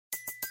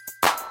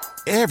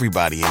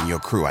Everybody in your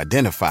crew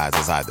identifies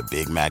as either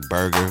Big Mac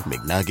Burger,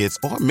 McNuggets,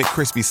 or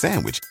McCrispy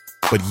Sandwich.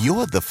 But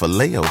you're the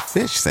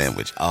Filet-O-Fish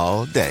Sandwich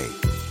all day.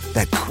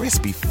 That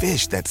crispy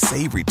fish, that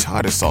savory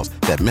tartar sauce,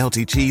 that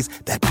melty cheese,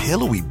 that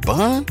pillowy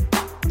bun.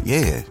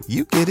 Yeah,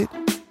 you get it.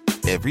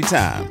 Every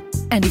time.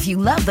 And if you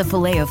love the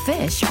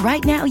Filet-O-Fish,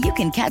 right now you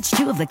can catch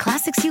 2 of the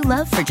classics you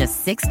love for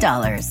just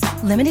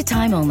 $6. Limited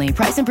time only.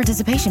 Price and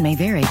participation may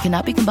vary.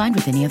 Cannot be combined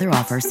with any other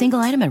offer. Single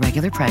item at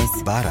regular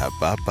price.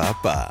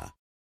 Ba-da-ba-ba-ba.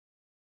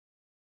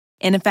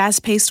 In a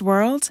fast-paced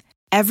world,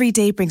 every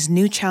day brings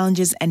new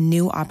challenges and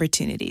new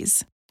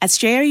opportunities. At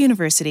Strayer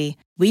University,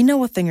 we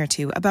know a thing or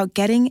two about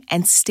getting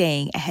and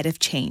staying ahead of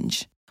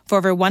change. For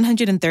over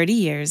 130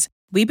 years,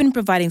 we've been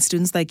providing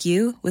students like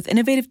you with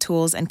innovative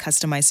tools and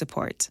customized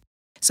support,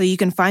 so you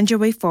can find your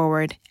way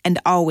forward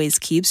and always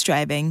keep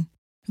striving.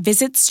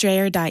 Visit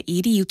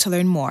strayer.edu to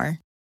learn more.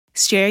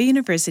 Strayer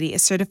University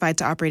is certified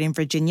to operate in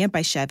Virginia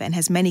by Chev and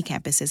has many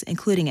campuses,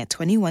 including at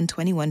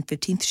 2121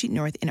 15th Street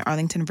North in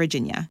Arlington,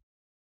 Virginia.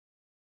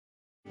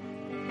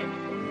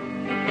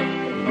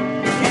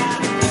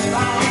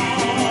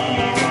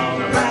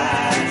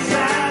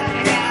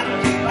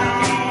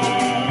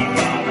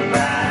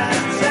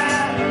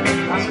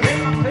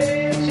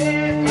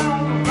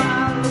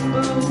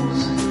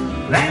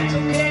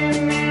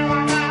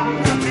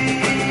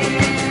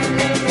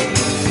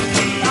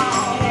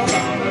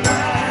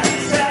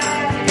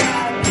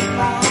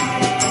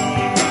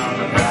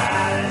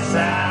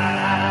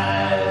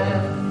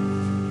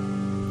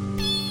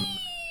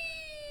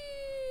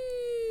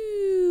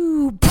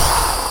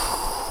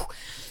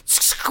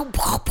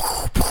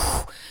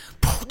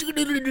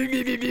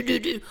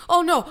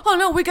 Oh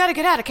no, we gotta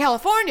get out of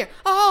California.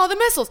 Oh, the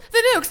missiles,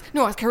 the nukes.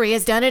 North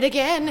Korea's done it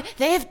again.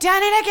 They've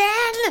done it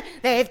again.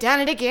 They've done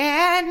it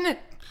again.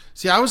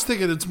 See, I was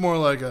thinking it's more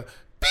like a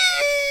beep.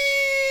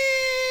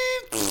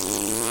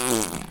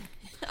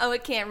 Oh,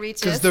 it can't reach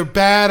us. Because they're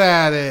bad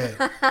at it.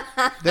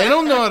 They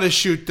don't know how to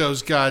shoot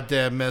those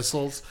goddamn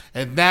missiles.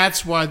 And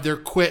that's why they're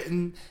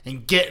quitting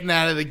and getting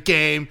out of the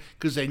game,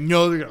 because they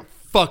know they're going to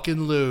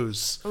fucking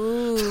lose.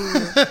 Ooh.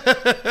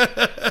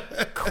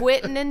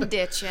 Quitting and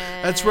ditching.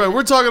 That's right.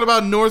 We're talking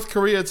about North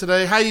Korea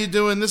today. How you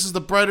doing? This is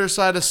the brighter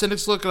side of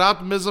Cynics Look at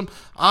Optimism.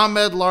 I'm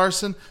Ed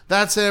Larson.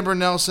 That's Amber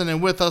Nelson.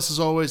 And with us, as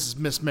always, is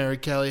Miss Mary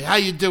Kelly. How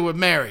you doing,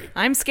 Mary?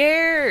 I'm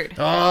scared.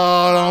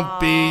 Oh, don't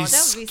be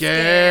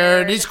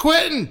scared. He's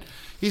quitting.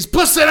 He's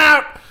pussing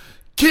out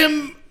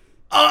Kim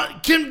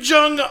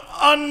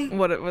Jong-un.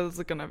 What was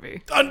it going to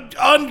be?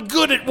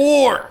 Good at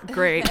war.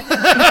 Great.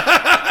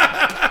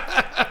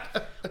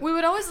 We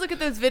would always look at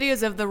those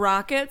videos of the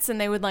rockets and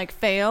they would like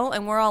fail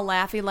and we're all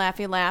laughy.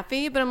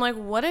 But I'm like,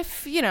 what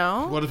if,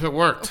 What if it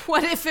worked?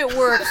 What if it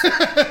worked?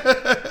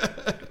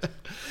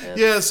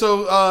 Yeah,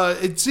 so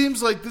it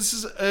seems like this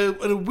is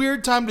a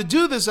weird time to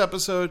do this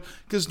episode,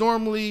 because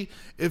normally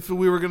if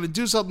we were going to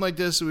do something like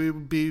this, we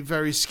would be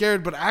very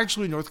scared. But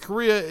actually, North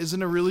Korea is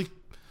in a really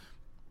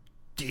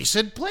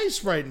decent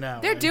place right now.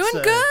 They're doing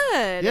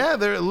good. Yeah,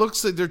 it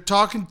looks like they're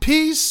talking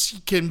peace.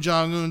 Kim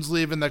Jong-un's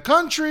leaving the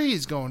country.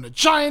 He's going to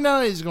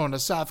China. He's going to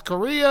South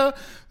Korea.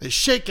 They're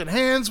shaking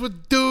hands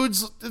with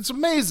dudes. It's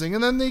amazing.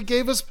 And then they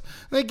gave us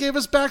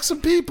back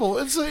some people.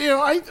 It's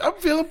I'm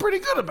feeling pretty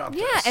good about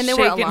this. Yeah, and they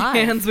were shaking alive.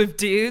 hands with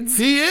dudes.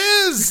 He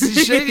is.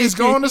 He's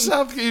going to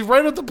South. He's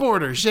right at the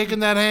border, shaking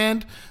that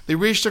hand. They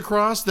reached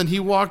across. Then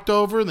he walked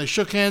over, and they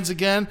shook hands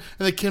again.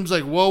 And then Kim's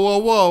like, "Whoa, whoa,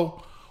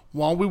 whoa!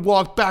 Why don't we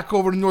walk back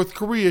over to North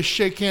Korea,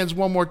 shake hands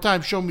one more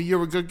time, show me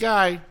you're a good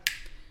guy?"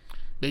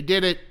 They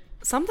did it.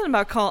 Something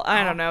about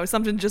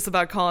something just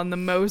about calling the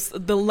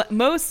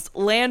most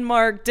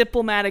landmark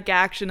diplomatic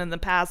action in the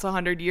past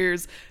 100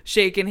 years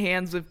shaking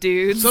hands with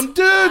dudes. Some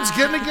dudes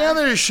getting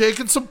together,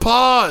 shaking some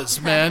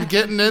paws, man,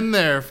 getting in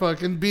there,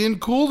 fucking being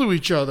cool to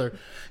each other.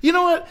 You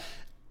know what?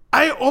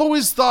 I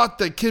always thought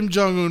that Kim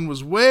Jong-un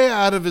was way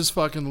out of his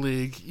fucking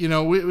league.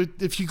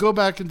 If you go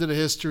back into the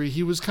history,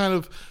 he was kind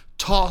of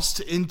tossed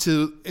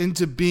into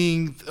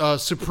being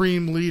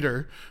supreme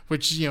leader,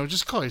 which,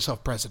 just call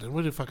yourself president.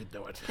 What are you fucking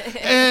doing?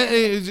 And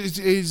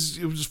he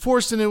was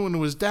forced in it when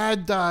his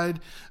dad died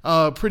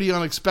pretty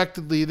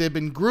unexpectedly. They've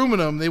been grooming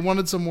him. They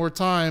wanted some more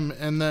time,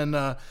 and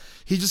then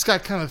he just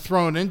got kind of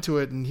thrown into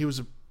it, and he was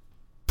a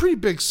pretty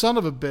big son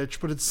of a bitch,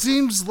 but it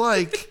seems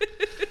like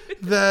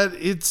that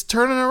it's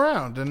turning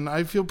around, and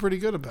I feel pretty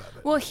good about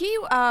it. Well, he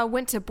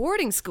went to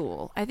boarding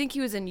school. I think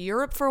he was in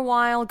Europe for a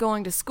while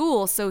going to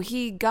school, so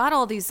he got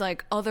all these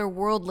like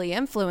otherworldly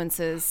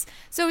influences.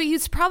 So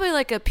he's probably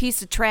like a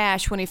piece of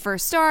trash when he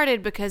first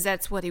started, because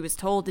that's what he was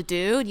told to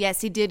do.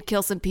 Yes, he did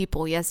kill some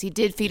people. Yes, he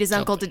did feed his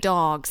uncle to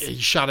dogs. He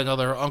shot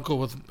another uncle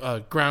with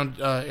a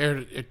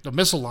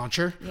missile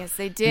launcher. Yes,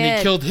 they did. And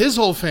he killed his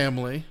whole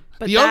family.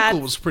 But the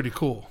uncle was pretty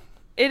cool.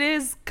 It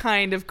is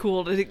kind of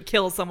cool to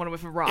kill someone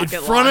with a rocket launcher.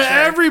 In front of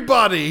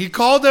everybody. He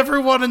called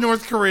everyone in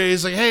North Korea.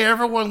 He's like, "Hey,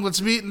 everyone,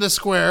 let's meet in the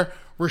square.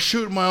 We're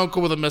shooting my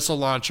uncle with a missile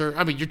launcher."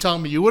 I mean, you're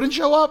telling me you wouldn't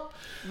show up?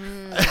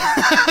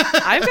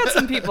 I've got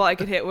some people I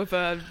could hit with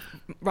a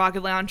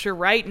rocket launcher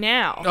right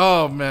now.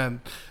 Oh,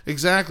 man.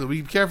 Exactly.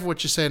 Be careful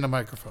what you say in the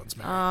microphones,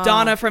 man.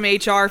 Donna from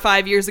HR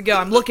 5 years ago.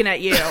 I'm looking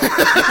at you.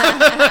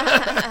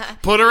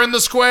 Put her in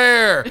the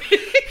square.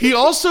 He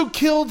also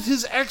killed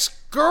his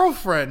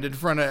ex-girlfriend in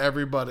front of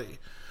everybody.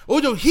 Oh,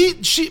 no,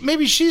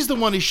 maybe she's the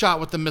one he shot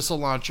with the missile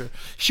launcher.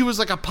 She was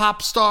like a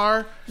pop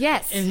star.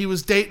 Yes. And he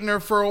was dating her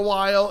for a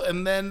while,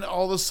 and then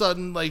all of a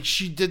sudden, like,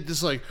 she did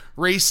this, like,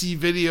 racy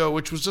video,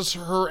 which was just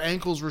her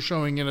ankles were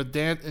showing in a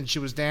dance, and she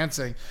was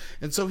dancing.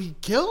 And so he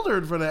killed her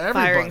in front of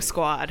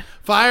everybody.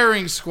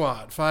 Firing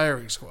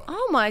squad.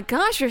 Oh, my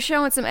gosh, you're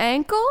showing some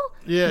ankle?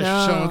 Yeah,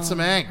 she's showing some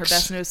ankles. Her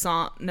best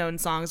known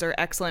songs are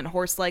Excellent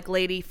Horse-Like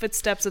Lady,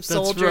 Footsteps of That's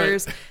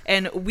Soldiers, right.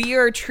 and We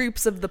Are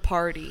Troops of the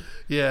Party.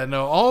 Yeah,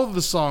 no, all of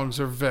the songs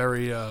are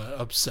very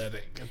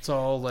upsetting. It's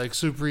all like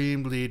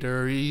Supreme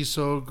Leader, he's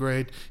so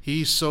great,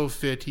 he's so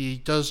fit, he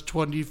does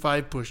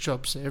 25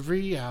 push-ups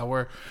every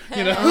hour.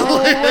 You know?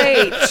 Oh,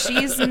 wait,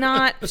 she's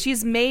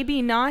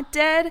maybe not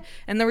dead,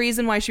 and the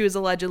reason why she was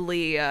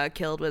allegedly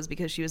killed was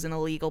because she was in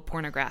illegal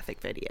pornographic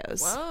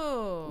videos.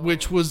 Whoa.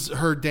 Which was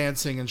her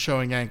dancing and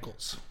showing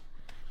ankles.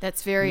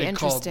 That's very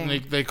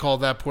interesting. They call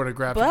that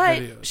pornographic But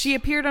videos. she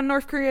appeared on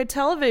North Korea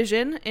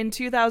television in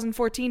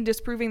 2014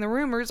 disproving the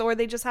rumors, or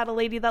they just had a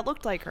lady that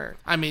looked like her.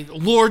 I mean,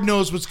 Lord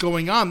knows what's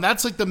going on.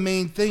 That's like the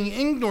main thing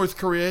in North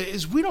Korea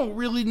is we don't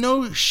really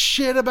know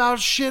shit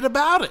about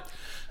it.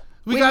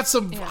 We got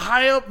some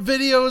high up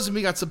videos, and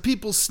we got some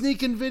people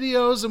sneaking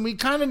videos, and we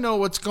kind of know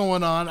what's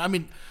going on. I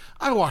mean,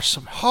 I watched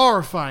some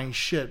horrifying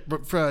shit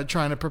for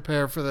trying to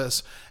prepare for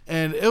this,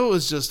 and it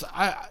was just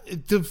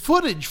the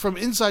footage from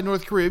inside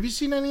North Korea. Have you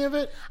seen any of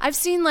it? I've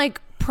seen like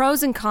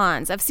pros and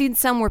cons. I've seen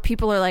some where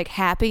people are like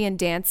happy and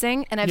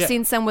dancing, and I've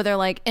seen some where they're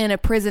like in a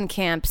prison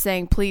camp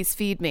saying, "Please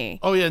feed me."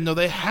 Oh yeah, no,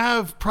 they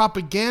have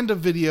propaganda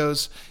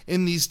videos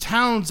in these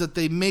towns that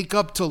they make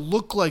up to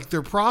look like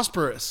they're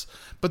prosperous.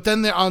 But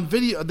then they're on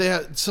video. They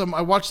had some.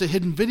 I watched a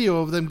hidden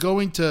video of them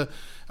going to.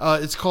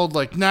 It's called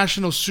like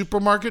National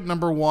Supermarket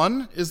Number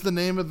 1 is the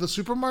name of the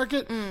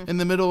supermarket in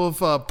the middle of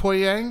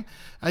Pyongyang,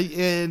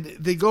 and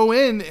they go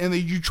in and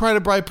you try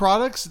to buy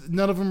products.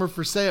 None of them are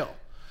for sale.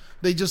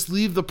 They just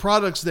leave the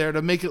products there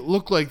to make it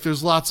look like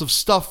there's lots of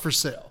stuff for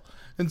sale,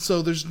 and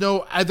so there's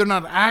no. They're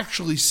not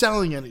actually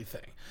selling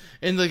anything.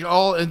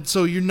 And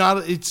so you're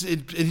not.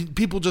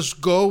 People just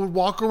go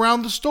walk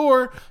around the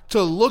store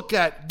to look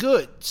at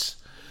goods.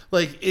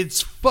 Like,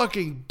 it's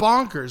fucking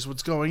bonkers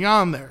what's going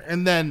on there.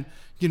 And then,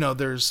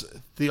 there's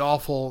the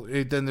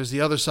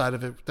other side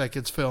of it that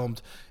gets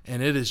filmed,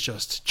 and it is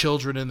just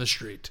children in the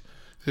street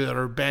that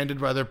are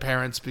abandoned by their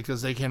parents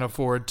because they can't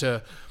afford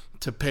to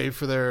pay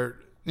for their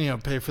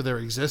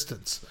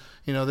existence.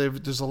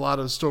 There's a lot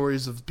of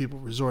stories of people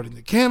resorting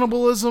to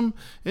cannibalism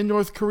in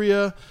North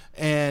Korea,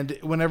 and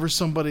whenever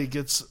somebody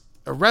gets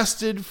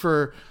arrested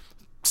for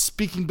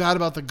speaking bad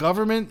about the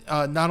government,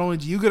 not only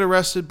do you get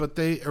arrested, but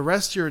they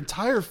arrest your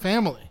entire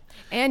family.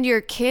 And your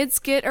kids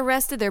get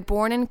arrested. They're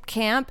born in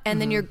camp,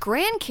 and then your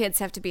grandkids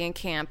have to be in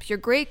camp. Your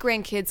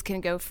great-grandkids can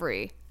go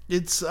free.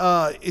 It's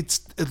a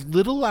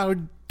little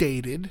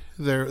outdated,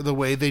 the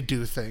way they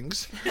do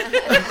things.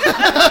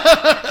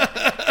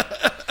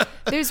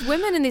 There's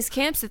women in these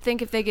camps that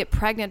think if they get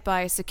pregnant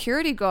by a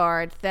security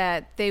guard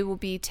that they will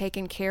be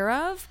taken care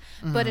of.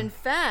 But in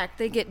fact,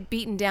 they get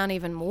beaten down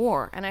even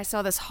more. And I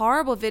saw this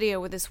horrible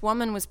video where this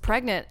woman was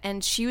pregnant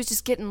and she was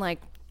just getting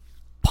like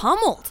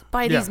pummeled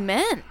by these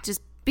men, just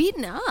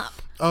beaten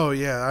up. Oh,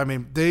 yeah. I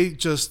mean, they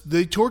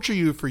torture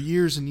you for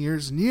years and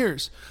years and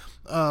years.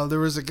 There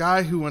was a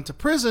guy who went to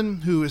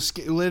prison who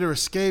later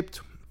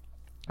escaped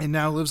and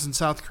now lives in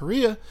South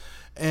Korea.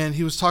 And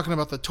he was talking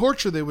about the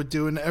torture they would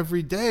do, and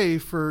every day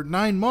for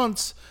 9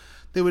 months,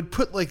 they would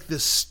put like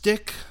this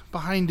stick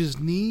behind his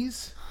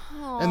knees,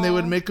 and they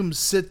would make him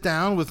sit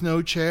down with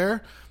no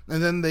chair,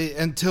 and then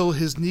until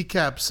his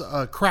kneecaps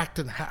cracked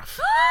in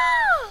half.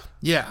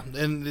 Yeah,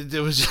 and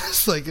it was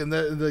just like, and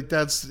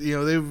that's they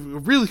were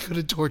really good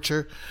at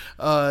torture.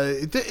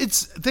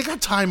 They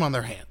got time on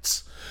their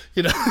hands.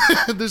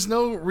 There's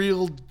no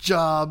real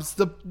jobs.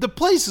 The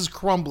place is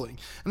crumbling,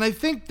 and I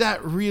think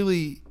that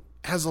really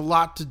has a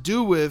lot to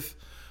do with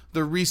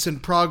the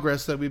recent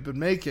progress that we've been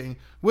making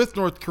with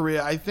North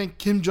Korea. I think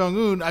Kim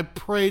Jong-un, I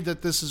pray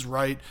that this is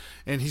right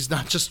and he's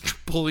not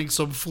just pulling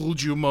some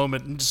Fulju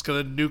moment and just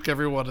going to nuke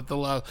everyone at the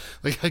last,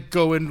 like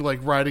go in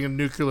like riding a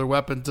nuclear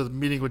weapon to the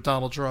meeting with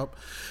Donald Trump.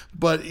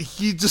 But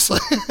he just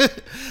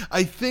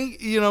I think,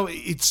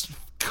 it's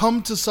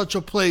come to such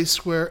a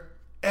place where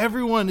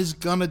everyone is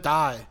going to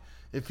die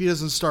if he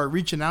doesn't start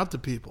reaching out to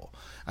people.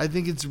 I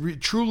think it's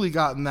truly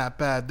gotten that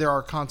bad. There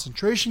are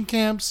concentration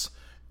camps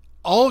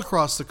all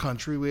across the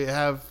country. We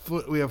have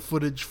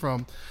footage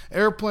from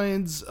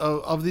airplanes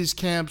of these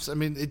camps. I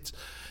mean,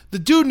 the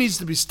dude needs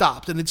to be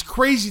stopped, and it's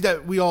crazy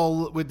that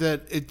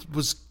that it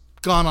was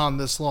gone on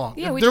this long.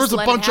 Yeah, if there was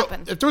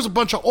a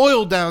bunch of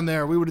oil down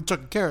there, we would have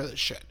taken care of this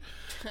shit.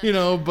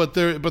 But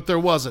there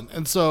wasn't,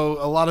 and so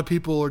a lot of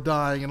people are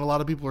dying, and a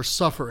lot of people are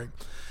suffering.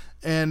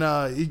 And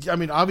I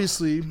mean,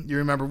 obviously, you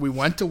remember we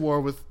went to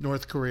war with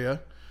North Korea.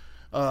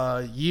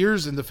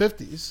 years in the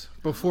 50s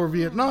before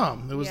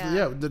Vietnam. It was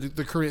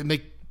the Korean.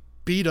 They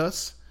beat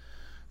us.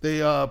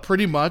 They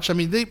pretty much. I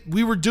mean,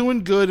 we were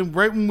doing good, and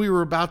right when we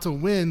were about to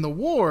win the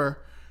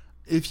war,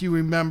 if you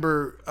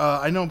remember,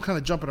 I know I'm kind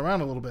of jumping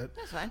around a little bit.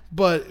 That's fine.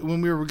 But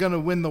when we were going to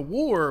win the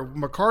war,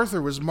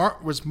 MacArthur was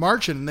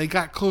marching, and they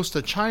got close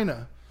to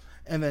China,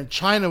 and then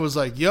China was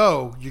like,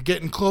 "Yo, you're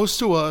getting close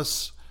to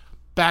us.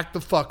 Back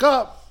the fuck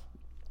up."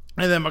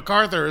 And then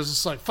MacArthur is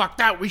just like, "Fuck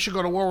that. We should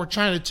go to war with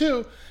China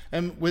too."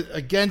 And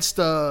against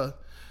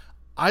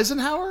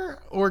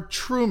Eisenhower or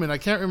Truman, I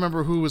can't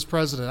remember who was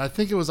president. I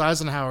think it was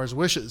Eisenhower's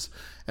wishes.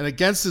 And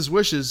against his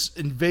wishes,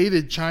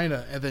 invaded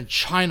China, and then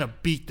China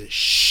beat the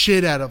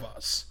shit out of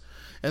us.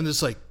 And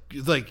just like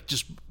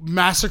just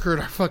massacred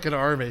our fucking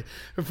army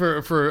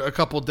for a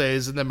couple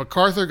days. And then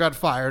MacArthur got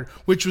fired,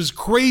 which was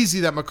crazy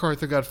that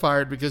MacArthur got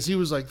fired because he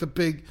was like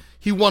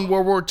he won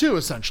World War II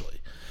essentially.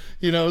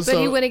 You know, but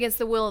he went against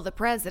the will of the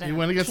president. He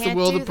went against the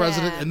will of the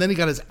president, and then he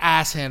got his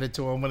ass handed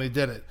to him when he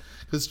did it.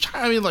 Because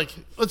China, I mean, like,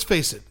 let's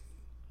face it,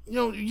 you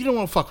know, you don't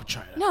want to fuck with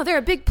China. No, they're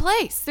a big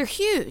place. They're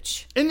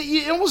huge. And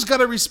you almost got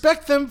to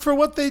respect them for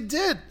what they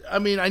did. I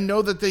mean, I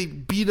know that they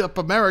beat up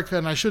America,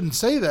 and I shouldn't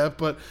say that,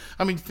 but,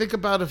 I mean, think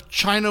about if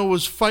China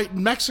was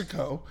fighting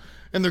Mexico,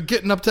 and they're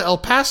getting up to El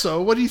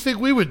Paso, what do you think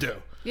we would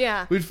do?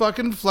 Yeah. We'd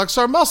fucking flex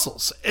our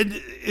muscles.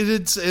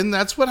 And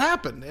that's what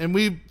happened. And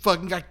we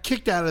fucking got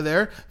kicked out of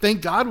there.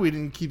 Thank God we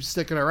didn't keep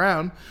sticking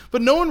around.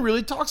 But no one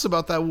really talks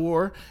about that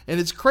war. And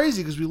it's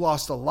crazy because we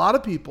lost a lot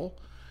of people.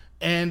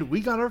 And we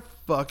got our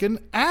fucking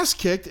ass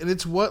kicked. And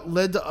it's what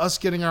led to us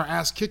getting our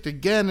ass kicked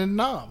again in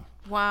Nam.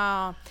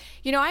 Wow.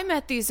 You know, I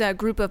met these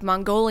group of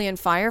Mongolian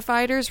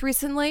firefighters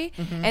recently.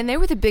 And they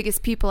were the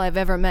biggest people I've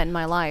ever met in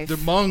my life. They're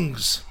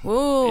Mongs.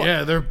 Ooh.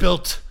 Yeah, they're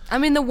built. I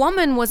mean, the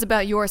woman was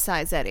about your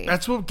size, Eddie.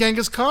 That's what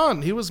Genghis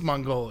Khan, he was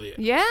Mongolian.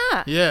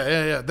 Yeah.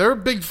 Yeah. They're a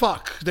big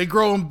fuck. They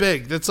grow them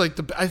big. That's like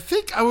I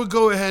think I would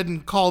go ahead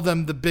and call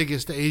them the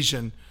biggest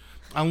Asian.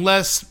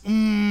 Unless,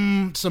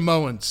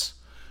 Samoans.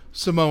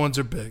 Samoans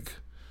are big.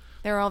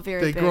 They're all very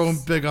big. They grow them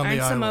big on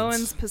the islands.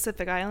 Samoans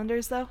Pacific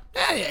Islanders, though?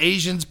 Yeah,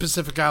 Asians,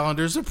 Pacific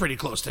Islanders are pretty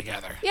close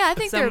together. Yeah, I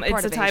think they're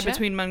part it's of a tie Asia.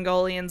 between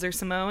Mongolians or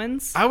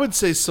Samoans. I would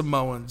say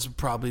Samoans are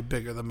probably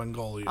bigger than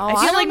Mongolians. Oh,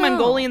 I feel like know.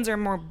 Mongolians are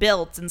more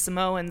built and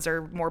Samoans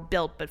are more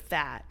built but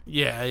fat.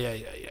 Yeah.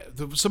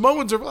 The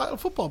Samoans are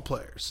football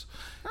players.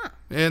 Huh.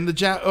 And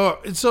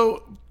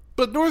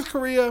but North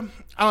Korea,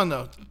 I don't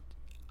know.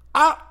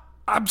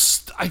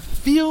 I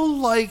feel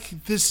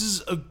like this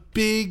is a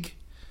big,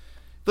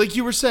 like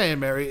you were saying,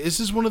 Mary, this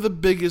is one of the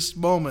biggest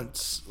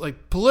moments,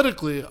 like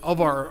politically,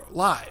 of our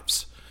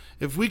lives.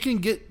 If we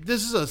can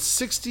this is a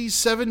 60,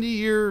 70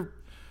 year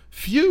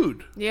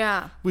feud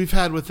we've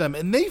had with them,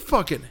 and they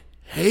fucking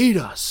hate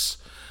us.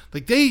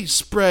 Like, they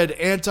spread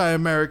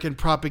anti-American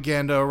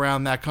propaganda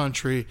around that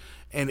country,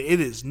 and it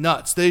is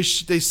nuts. They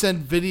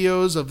send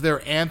videos of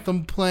their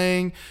anthem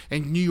playing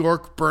and New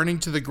York burning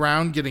to the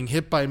ground, getting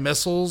hit by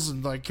missiles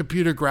and like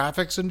computer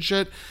graphics and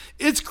shit.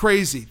 It's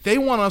crazy. They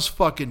want us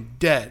fucking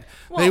dead.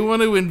 They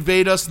want to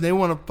invade us and they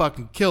want to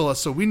fucking kill us.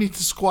 So we need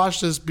to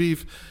squash this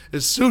beef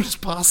as soon as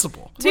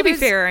possible. To be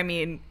fair, I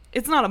mean,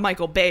 it's not a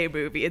Michael Bay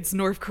movie. It's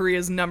North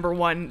Korea's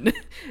 #1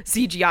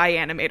 CGI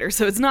animator,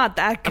 so it's not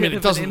that good. I mean,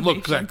 it doesn't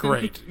look that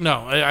great.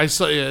 No, I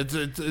saw it.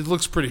 It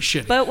looks pretty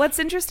shitty. But what's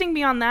interesting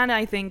beyond that,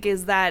 I think,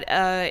 is that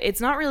it's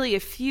not really a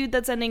feud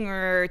that's ending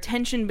or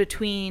tension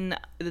between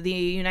the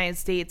United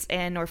States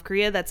and North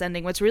Korea that's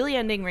ending. What's really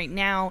ending right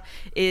now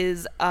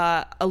is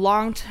a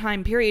long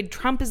time period.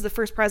 Trump is the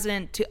first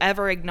president to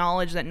ever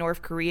acknowledge that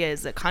North Korea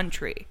is a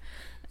country.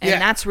 And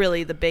that's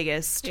really the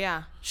biggest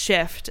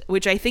shift,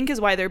 which I think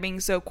is why they're being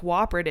so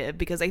cooperative,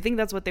 because I think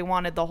that's what they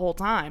wanted the whole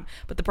time.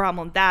 But the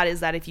problem with that is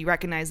that if you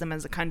recognize them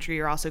as a country,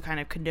 you're also kind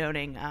of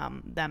condoning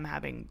them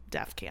having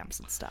death camps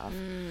and stuff.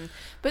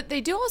 But they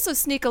do also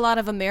sneak a lot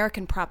of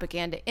American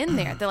propaganda in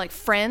there. They're like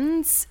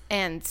Friends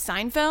and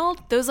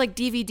Seinfeld. Those like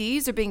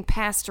DVDs are being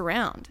passed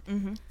around.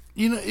 Mm-hmm.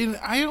 You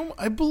know,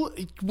 I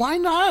believe, why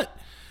not?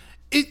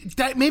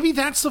 Maybe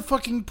that's the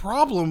fucking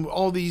problem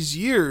all these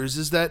years,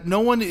 is that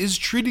no one is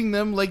treating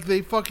them like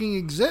they fucking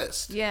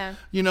exist. Yeah.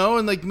 You know,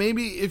 and like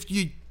maybe if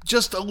you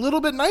just a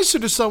little bit nicer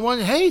to someone,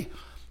 hey,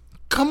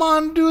 come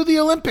on, do the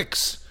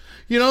Olympics.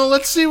 You know,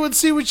 let's see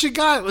what you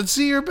got. Let's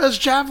see your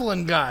best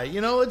javelin guy. You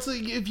know, it's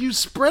like if you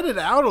spread it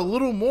out a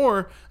little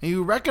more and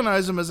you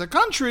recognize them as a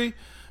country,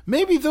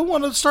 maybe they'll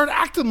want to start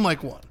acting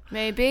like one.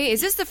 Maybe.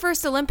 Is this the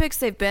first Olympics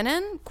they've been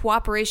in?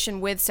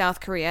 Cooperation with South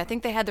Korea. I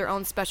think they had their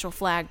own special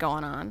flag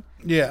going on.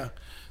 Yeah.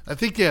 I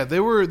think, they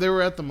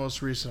were at the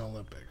most recent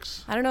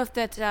Olympics. I don't know if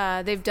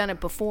that they've done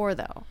it before,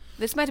 though.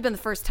 This might have been the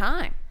first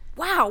time.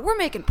 Wow, we're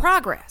making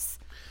progress.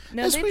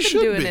 No, Yes, they've we been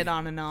should doing be. it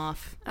on and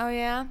off. Oh,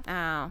 yeah?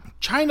 Oh.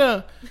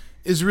 China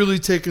is really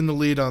taking the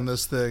lead on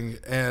this thing,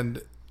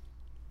 and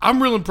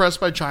I'm real impressed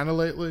by China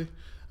lately.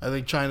 I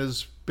think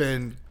China's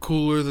been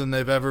cooler than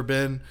they've ever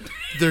been.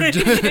 They're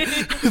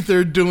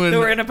doing. They're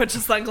wearing a bunch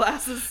of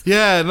sunglasses.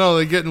 Yeah, no,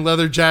 they're getting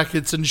leather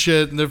jackets and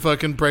shit, and they're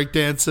fucking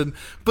breakdancing.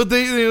 But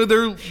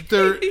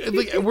they're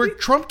like, where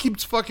Trump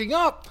keeps fucking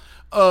up.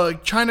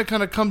 China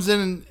kind of comes in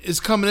and is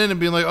coming in and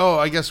being like, oh,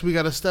 I guess we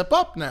got to step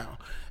up now.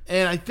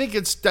 And I think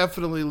it's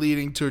definitely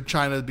leading to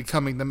China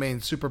becoming the main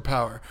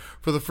superpower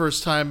for the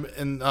first time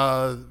in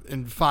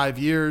 5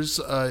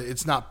 years.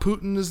 It's not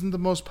Putin isn't the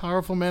most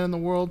powerful man in the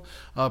world.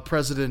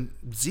 President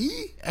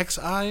Xi,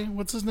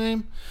 what's his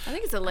name? I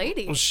think it's a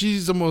lady. Well,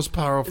 she's the most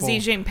powerful. Xi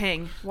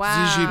Jinping.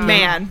 Wow. Xi Jinping.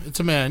 Man. It's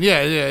a man.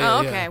 Yeah.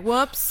 Oh, okay.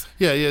 Whoops.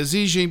 Yeah.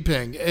 Xi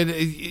Jinping, and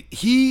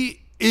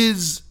he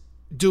is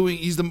doing.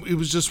 He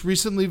was just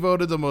recently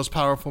voted the most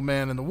powerful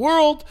man in the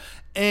world,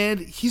 and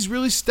he's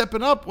really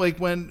stepping up. Like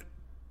when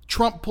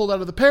Trump pulled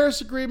out of the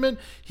Paris Agreement,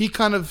 he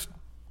kind of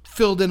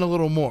filled in a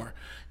little more.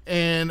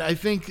 And I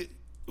think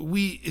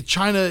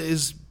China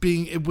is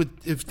being,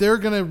 if they're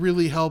going to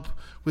really help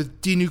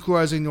with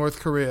denuclearizing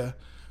North Korea,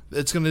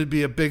 it's going to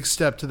be a big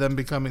step to them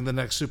becoming the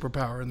next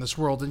superpower in this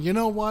world. And you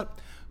know what?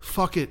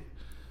 Fuck it.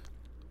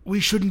 We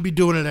shouldn't be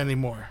doing it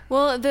anymore.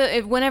 Well,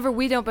 whenever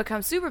we don't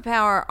become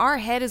superpower, our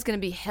head is going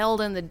to be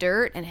held in the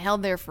dirt and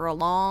held there for a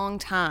long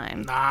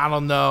time. I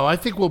don't know. I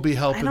think we'll be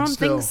helping I don't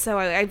still. think so.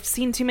 I've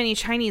seen too many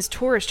Chinese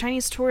tourists.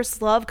 Chinese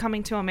tourists love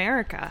coming to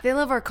America. They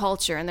love our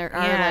culture, and they're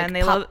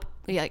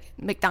like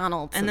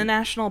McDonald's And the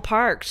national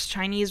parks.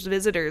 Chinese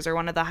visitors are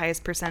one of the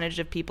highest percentage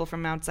of people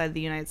from outside the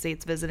United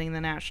States visiting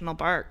the national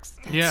parks.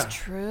 That's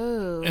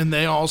true. And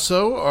they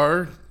also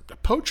are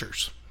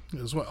poachers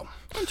as well.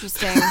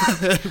 Interesting.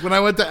 When I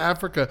went to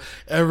Africa,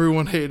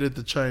 everyone hated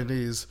the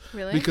Chinese.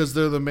 Really? Because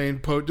they're the main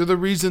they're the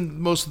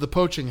reason most of the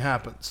poaching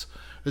happens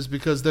is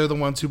because they're the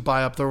ones who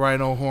buy up the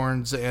rhino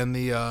horns and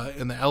the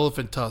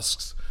elephant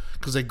tusks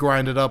because they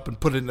grind it up and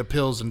put it into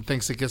pills and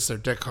thinks it gets their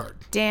dick hard.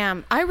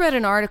 Damn, I read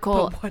an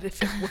article. But what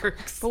if it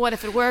works? But what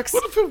if it works?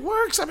 What if it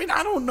works? I mean,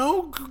 I don't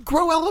know.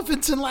 Grow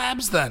elephants in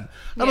labs then.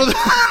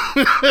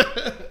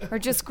 Or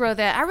just grow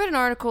that. I read an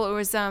article. It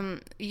was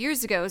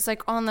years ago. It's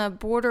like on the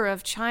border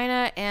of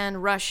China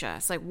and Russia.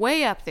 It's like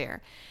way up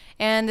there.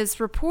 And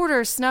this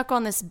reporter snuck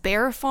on this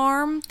bear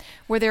farm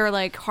where they were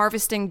like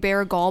harvesting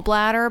bear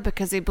gallbladder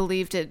because they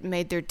believed it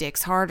made their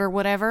dicks hard or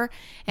whatever.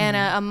 And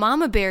a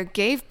mama bear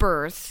gave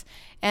birth,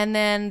 and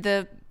then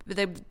the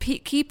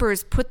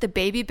keepers put the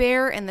baby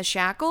bear in the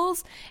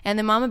shackles, and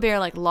the mama bear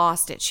like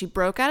lost it. She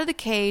broke out of the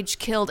cage,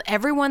 killed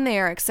everyone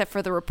there except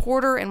for the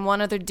reporter and one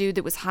other dude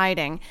that was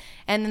hiding.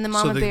 And then the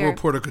mama bear. So the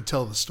reporter could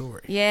tell the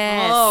story.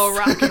 Yes. Oh,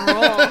 rock and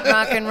roll.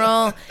 Rock and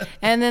roll.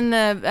 And then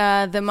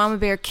the mama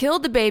bear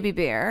killed the baby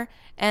bear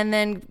and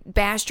then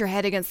bashed her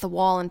head against the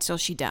wall until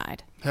she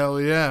died.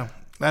 Hell yeah.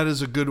 That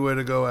is a good way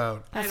to go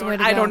out. That's the way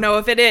to go. I don't know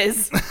if it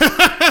is.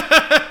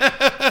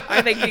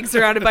 I think being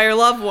surrounded by your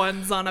loved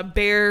ones on a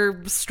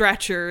bear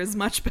stretcher is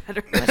much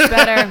better. Much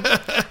better.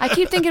 I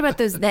keep thinking about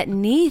that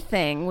knee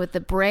thing with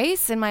the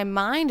brace, and my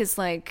mind is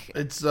like...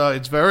 It's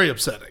very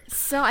upsetting.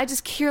 So I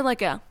just hear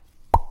like a,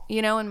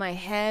 in my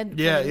head.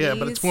 Yeah,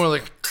 but it's more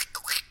like...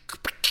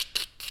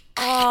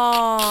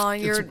 Oh,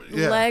 your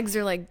legs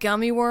are like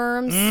gummy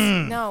worms.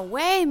 No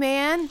way,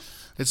 man.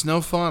 It's no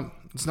fun.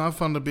 It's not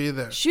fun to be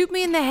there. Shoot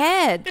me in the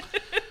head.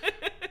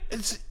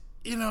 It's,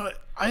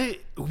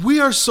 we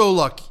are so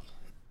lucky.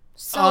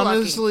 So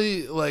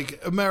honestly,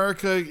 like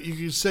America, you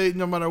can say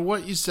no matter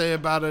what you say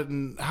about it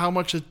and how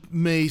much it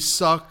may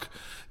suck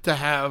to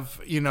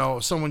have,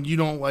 someone you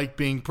don't like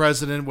being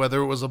president, whether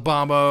it was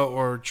Obama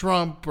or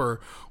Trump or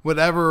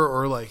whatever,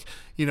 or like,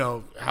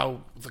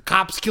 how the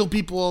cops kill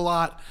people a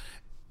lot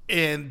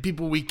and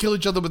we kill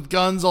each other with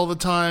guns all the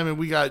time and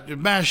we got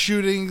mass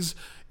shootings.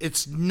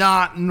 It's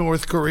not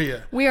North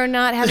Korea. We are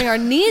not having our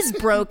knees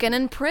broken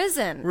in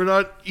prison. We're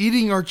not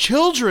eating our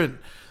children.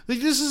 Like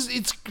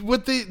it's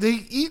what they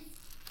eat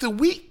the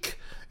weak.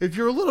 If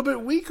you're a little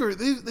bit weaker,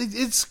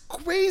 it's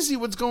crazy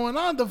what's going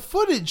on. The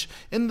footage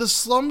in the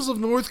slums of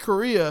North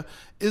Korea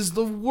is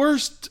the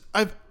worst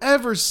I've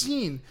ever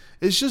seen.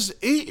 It's just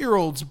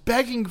 8-year-olds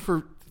begging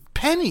for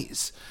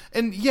pennies.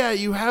 And yeah,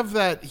 you have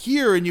that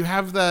here and you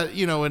have that,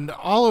 in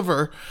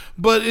Oliver,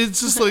 but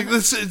it's just like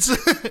this. It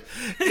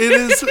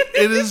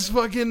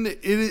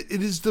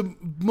is the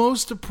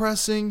most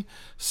depressing,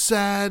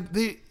 sad.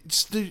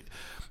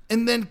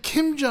 And then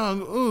Kim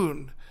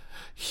Jong-un,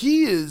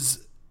 he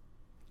is,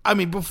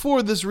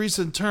 before this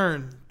recent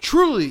turn,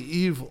 truly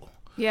evil.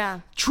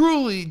 Yeah.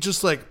 Truly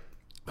just like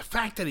the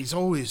fact that he's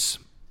always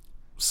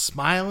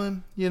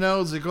smiling,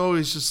 it's like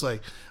always just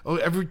like,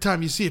 every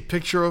time you see a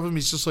picture of him,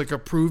 he's just like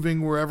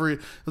approving wherever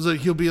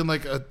he'll be in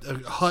like a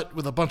hut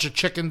with a bunch of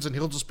chickens and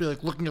he'll just be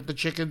like looking at the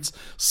chickens,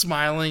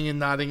 smiling and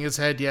nodding his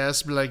head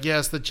yes, be like,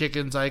 yes, the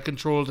chickens, I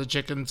control the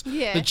chickens.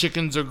 Yeah. The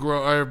chickens are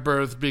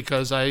birthed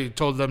because I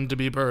told them to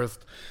be birthed.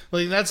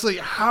 Like that's like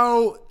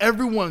how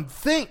everyone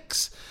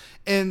thinks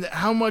and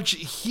how much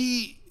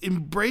he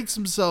embraces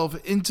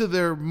himself into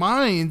their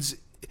minds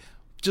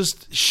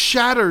just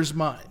shatters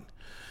mine.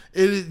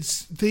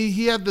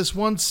 He had this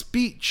one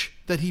speech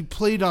that he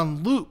played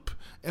on loop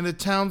in a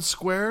town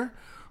square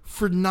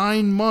for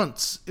 9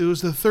 months. It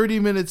was a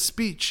 30-minute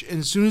speech, and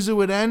as soon as it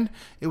would end,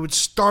 it would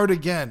start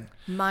again.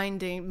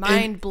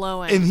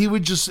 Mind-blowing. And he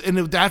would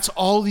that's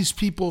all these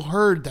people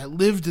heard that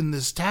lived in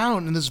this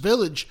town, in this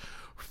village,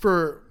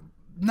 for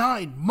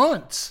 9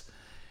 months.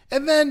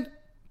 and then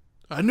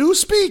a new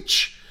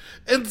speech.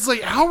 And it's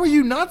like, how are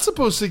you not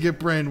supposed to get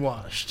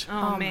brainwashed?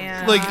 Oh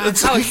man. Like,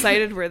 it's how like-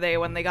 excited were they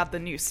when they got the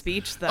new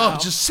speech though? Oh,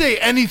 just say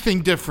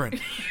anything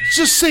different.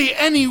 Just say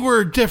any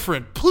word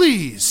different,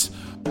 please.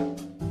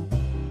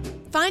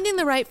 Finding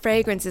the right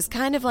fragrance is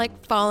kind of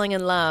like falling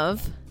in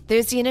love.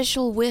 There's the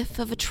initial whiff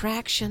of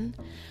attraction.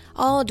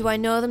 Oh, do I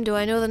know them? Do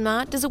I know them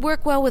not? Does it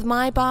work well with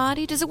my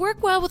body? Does it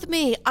work well with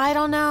me? I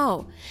don't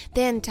know.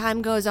 Then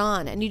time goes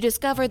on and you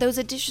discover those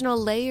additional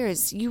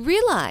layers. You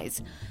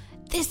realize,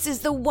 this is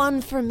the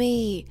one for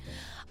me.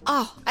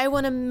 Oh, I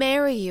want to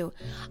marry you.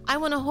 I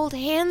want to hold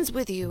hands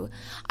with you.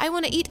 I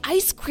want to eat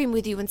ice cream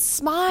with you and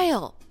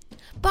smile.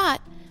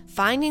 But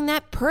finding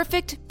that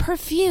perfect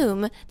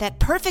perfume, that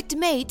perfect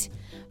mate,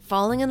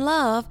 falling in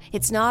love,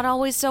 it's not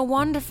always so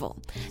wonderful.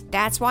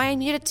 That's why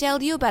I'm here to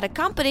tell you about a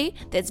company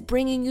that's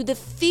bringing you the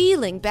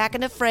feeling back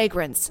into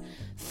fragrance.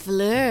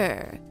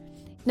 Fleur.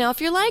 Now,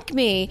 if you're like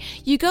me,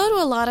 you go to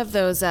a lot of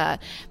those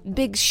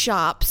big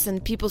shops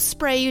and people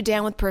spray you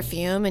down with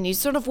perfume and you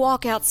sort of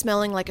walk out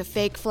smelling like a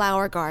fake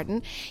flower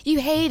garden. You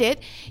hate it.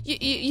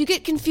 You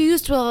get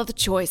confused with all the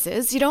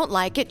choices. You don't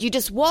like it. You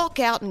just walk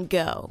out and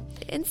go.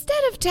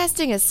 Instead of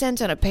testing a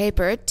scent on a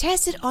paper,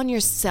 test it on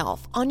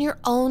yourself, on your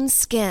own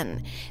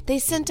skin. They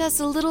sent us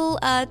a little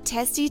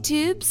testy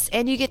tubes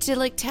and you get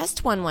to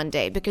test one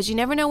day because you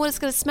never know what it's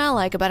going to smell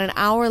like about an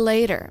hour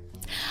later.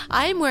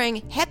 I'm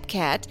wearing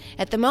Hepcat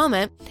at the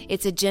moment.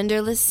 It's a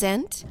genderless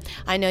scent.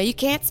 I know you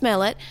can't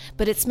smell it,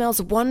 but it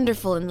smells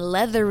wonderful and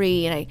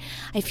leathery, and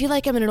I feel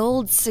like I'm in an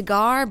old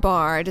cigar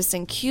bar just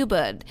in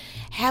Cuba,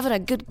 having a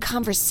good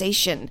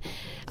conversation.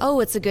 Oh,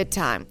 it's a good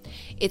time.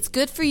 It's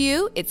good for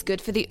you. It's good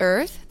for the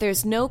earth.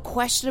 There's no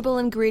questionable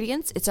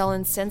ingredients. It's all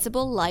in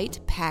sensible, light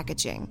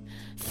packaging.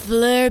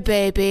 Fleur,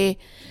 baby.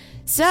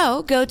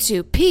 So go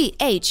to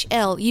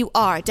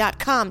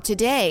phlur.com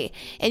today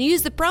and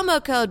use the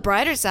promo code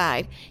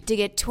BRIGHTERSIDE to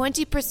get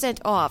 20%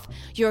 off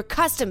your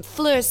custom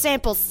Fleur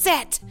sample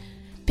set.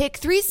 Pick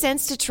 3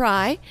 cents to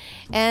try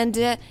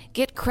and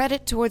get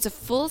credit towards a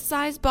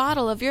full-size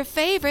bottle of your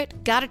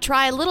favorite. Gotta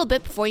try a little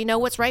bit before you know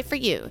what's right for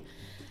you.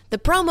 The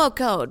promo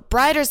code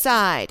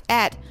BRIGHTERSIDE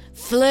at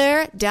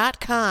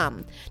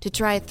Fleur.com to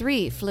try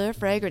 3 Fleur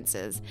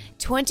fragrances.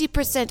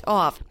 20%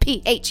 off.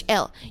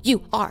 phlur.com.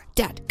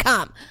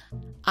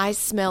 I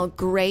smell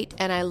great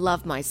and I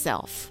love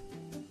myself.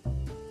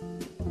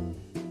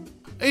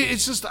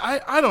 It's just,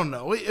 I don't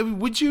know.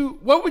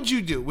 What would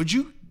you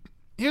do?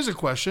 Here's a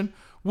question.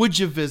 Would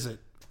you visit?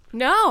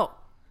 No.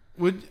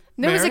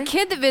 There was a Mary?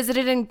 kid that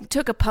visited and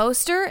took a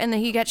poster and then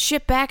he got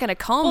shipped back in a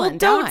coma Well, and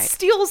don't died.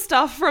 steal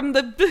stuff from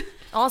the.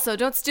 Also,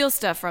 don't steal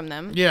stuff from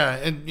them. Yeah,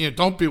 and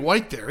don't be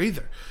white there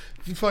either.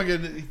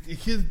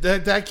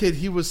 That kid,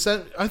 he was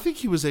sent. I think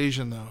he was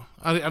Asian though.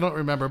 I don't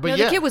remember, but No,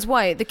 yeah, the kid was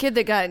white. The kid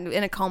that got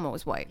in a coma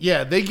was white.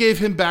 yeah, they gave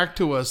him back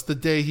to us the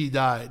day he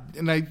died,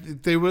 and they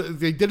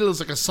did it as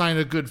like a sign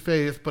of good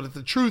faith. But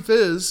the truth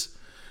is,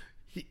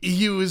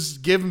 he was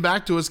given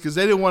back to us because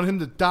they didn't want him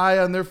to die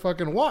on their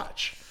fucking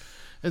watch,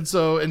 and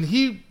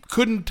he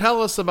couldn't tell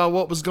us about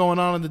what was going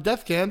on in the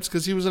death camps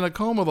because he was in a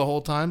coma the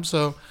whole time.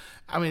 So,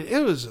 I mean,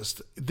 it was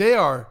just, they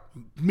are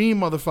mean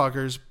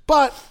motherfuckers.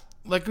 But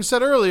like we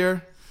said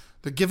earlier,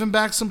 they're giving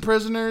back some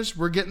prisoners.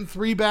 We're getting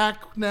 3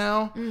 back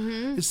now.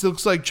 Mm-hmm. It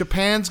looks like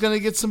Japan's going to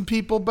get some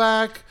people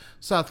back.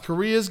 South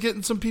Korea's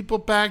getting some people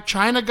back.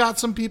 China got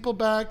some people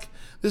back.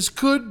 This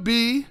could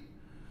be,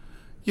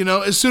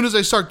 as soon as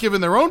they start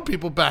giving their own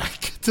people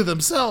back to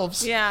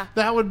themselves, Yeah.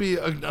 that would be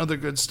another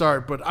good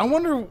start. But I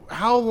wonder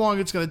how long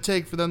it's going to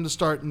take for them to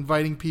start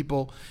inviting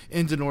people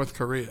into North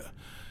Korea.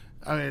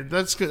 I mean,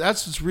 that's good.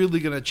 That's what's really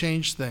going to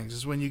change things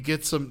is when you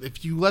get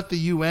if you let the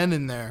UN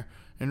in there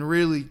and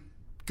really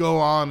go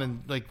on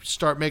and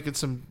start making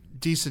some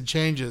decent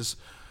changes.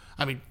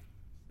 I mean,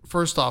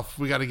 first off,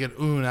 we got to get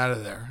Un out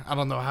of there. I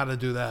don't know how to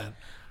do that.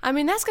 I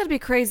mean, that's got to be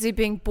crazy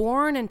being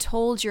born and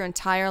told your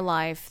entire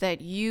life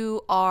that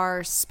you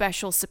are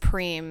special,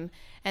 supreme,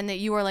 and that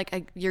you are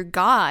your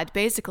God,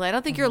 basically. I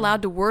don't think you're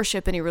allowed to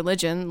worship any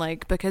religion,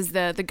 because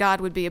the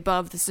God would be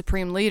above the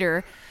supreme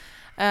leader.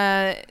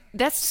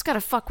 That's just got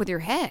to fuck with your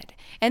head.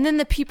 And then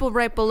the people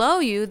right below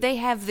you, they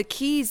have the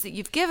keys that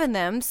you've given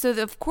them. So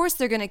of course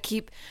they're going to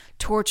keep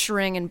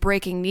torturing and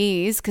breaking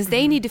knees because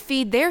they need to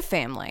feed their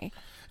family.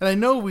 And I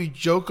know we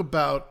joke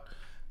about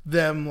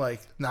them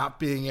not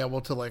being able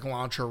to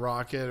launch a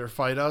rocket or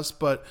fight us,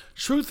 but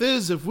truth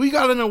is, if we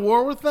got in a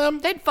war with them,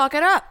 They'd fuck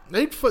it up.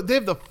 they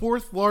have the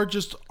 4th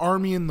largest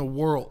army in the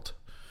world.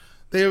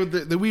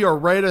 We are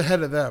right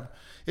ahead of them.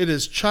 It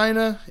is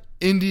China,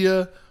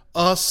 India,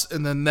 us,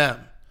 and then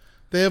them.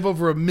 They have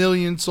over 1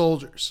 million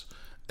soldiers.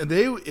 And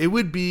it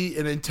would be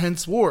an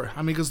intense war. I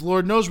mean, because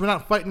Lord knows we're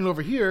not fighting it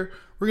over here.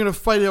 We're going to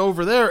fight it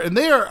over there. And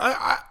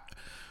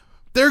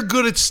they're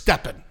good at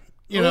stepping.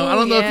 I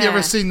don't know if you yeah.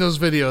 ever seen those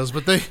videos,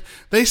 but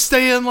they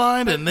stay in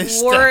line and they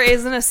War step.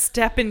 isn't a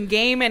stepping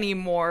game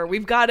anymore.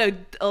 We've got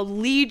a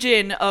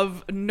legion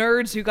of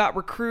nerds who got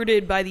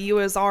recruited by the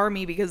U.S.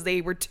 Army because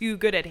they were too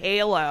good at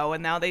Halo,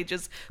 and now they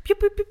just pew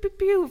pew pew pew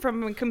pew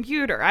from a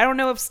computer. I don't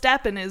know if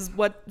stepping is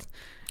what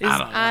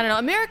I don't know.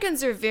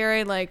 Americans are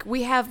very like,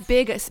 we have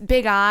big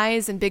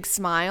eyes and big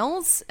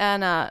smiles.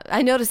 And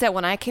I noticed that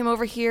when I came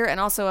over here, and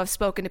also I've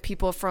spoken to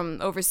people from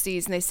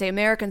overseas, and they say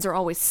Americans are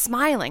always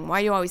smiling.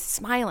 Why are you always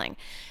smiling?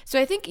 So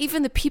I think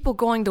even the people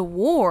going to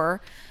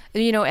war,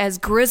 you know, as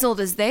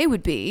grizzled as they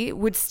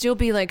would still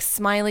be like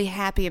smiley,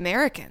 happy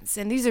Americans.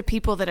 And these are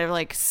people that are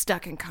like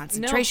stuck in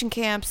concentration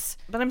camps.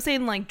 But I'm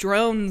saying like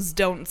drones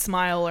don't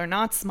smile or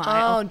not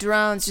smile. Oh,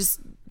 drones, just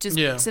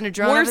send a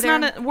drone over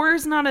there.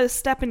 War's not a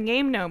step in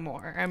game no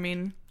more. I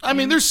mean,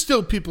 there's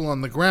still people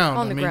on the ground.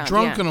 On the ground,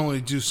 drone can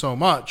only do so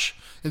much.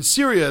 In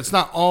Syria, it's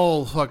not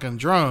all fucking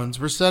drones.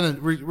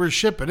 We're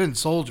shipping in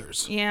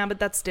soldiers. Yeah, but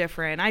that's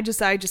different. I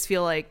just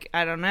feel like,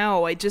 I don't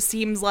know. It just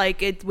seems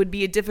like it would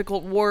be a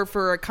difficult war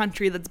for a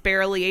country that's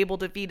barely able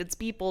to feed its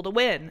people to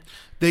win.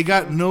 They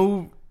got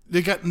nothing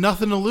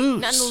to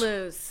lose. Nothing to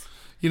lose.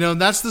 You know,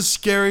 that's the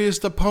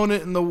scariest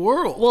opponent in the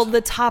world. Well, the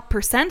top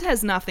percent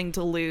has nothing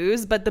to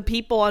lose, but the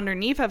people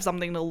underneath have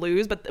something to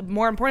lose. But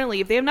more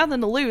importantly, if they have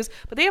nothing to lose,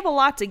 but they have a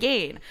lot to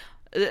gain.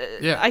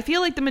 I feel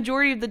like the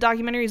majority of the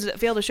documentaries that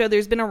fail to show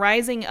there's been a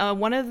rising.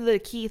 One of the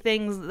key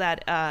things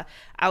that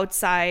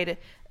outside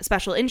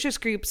special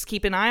interest groups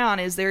keep an eye on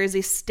is there is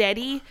a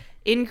steady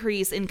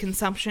increase in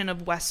consumption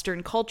of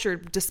Western culture,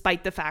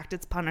 despite the fact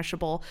it's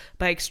punishable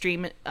by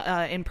extreme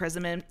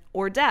imprisonment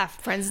or death.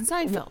 Friends in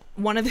Seinfeld.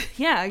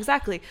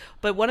 Exactly.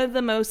 But one of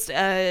the most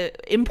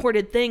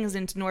imported things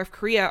into North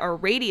Korea are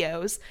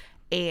radios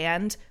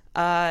and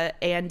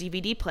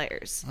DVD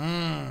players.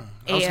 I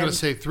was going to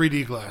say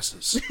 3D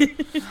glasses.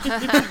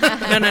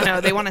 No.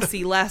 They want to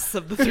see less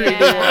of the 3D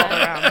world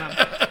around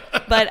them.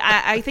 But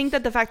I think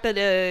that the fact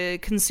that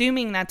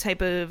consuming that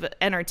type of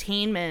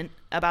entertainment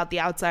about the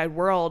outside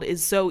world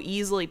is so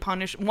easily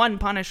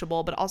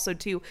punishable, but also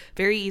two,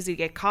 very easy to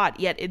get caught,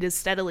 yet it is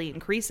steadily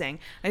increasing.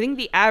 I think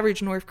the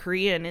average North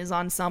Korean is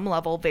on some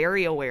level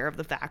very aware of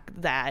the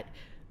fact that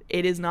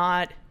it is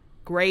not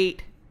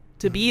great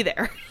to be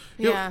there.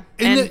 Yeah.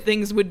 And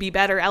things would be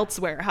better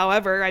elsewhere.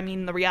 However, I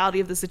mean, the reality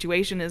of the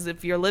situation is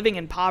if you're living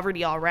in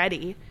poverty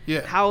already,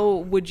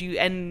 how would you,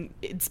 and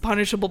it's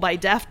punishable by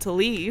death to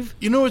leave.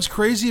 You know what's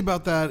crazy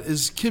about that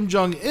is Kim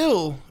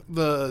Jong-il,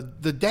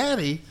 the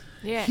daddy,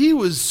 Yeah. He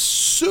was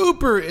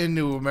super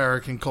into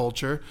American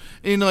culture.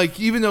 And like,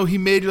 even though he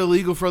made it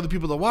illegal for other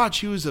people to watch,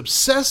 he was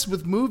obsessed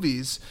with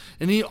movies.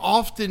 And he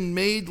often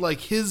made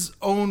like his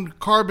own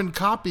carbon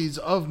copies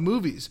of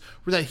movies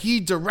that he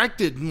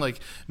directed and like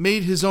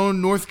made his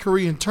own North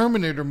Korean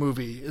Terminator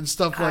movie and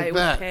stuff like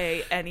that. I would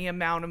pay any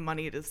amount of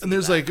money to see And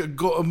there's that.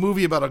 like a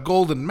movie about a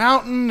golden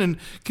mountain, and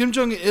Kim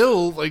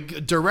Jong-il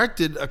like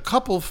directed a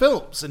couple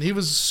films, and he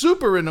was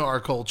super into our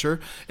culture.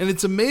 And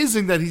it's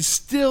amazing that he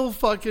still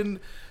fucking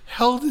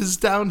held his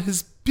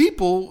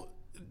people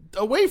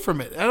away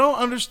from it. I don't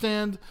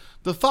understand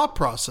the thought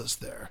process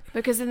there.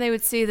 Because then they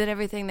would see that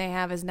everything they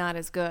have is not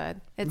as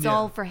good. It's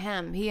all for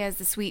him. He has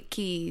the sweet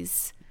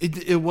keys.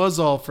 It was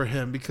all for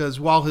him, because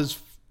while his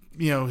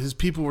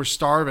people were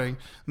starving,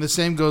 and the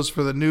same goes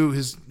for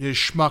his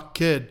schmuck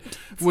kid,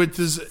 which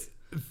is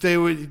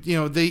they're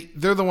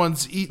the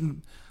ones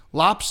eating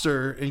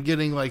lobster and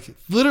getting like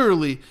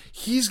literally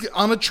he's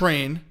on a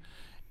train,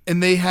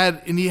 and he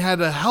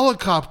had a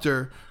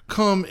helicopter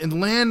come and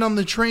land on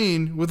the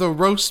train with a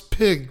roast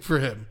pig for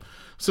him,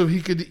 so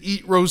he could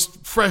eat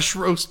fresh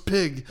roast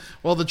pig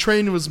while the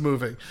train was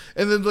moving.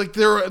 And then like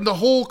they're in the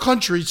whole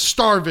country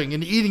starving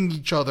and eating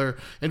each other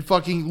and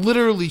fucking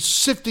literally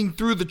sifting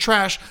through the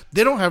trash.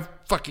 They don't have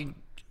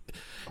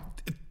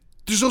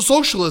there's no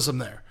socialism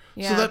there.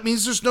 Yeah. So that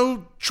means there's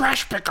no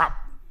trash pickup.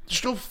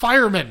 There's no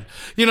firemen.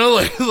 It's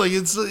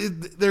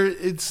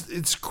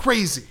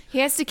crazy. He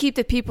has to keep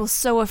the people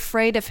so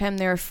afraid of him.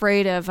 They're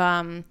afraid of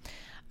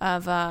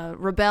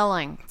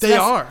rebelling. So They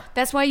are.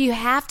 That's why you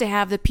have to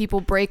have the people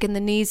breaking the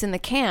knees in the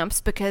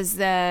camps, because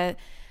they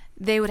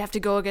would have to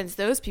go against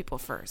those people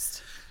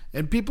first.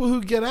 And people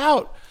who get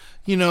out,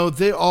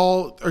 they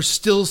all are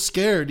still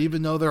scared,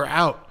 even though they're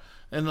out.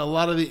 And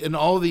in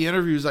all the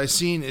interviews I've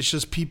seen, it's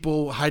just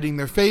people hiding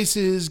their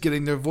faces,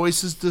 getting their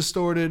voices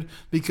distorted,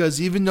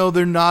 because even though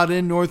they're not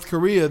in North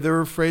Korea,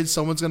 they're afraid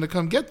someone's going to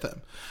come get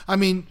them. I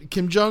mean,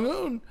 Kim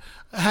Jong-un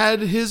had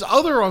his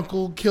other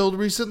uncle killed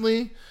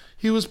recently.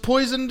 He was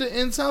poisoned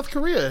in South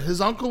Korea. His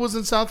uncle was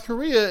in South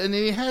Korea, and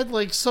he had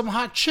like some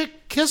hot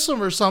chick kiss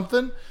him or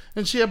something,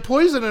 and she had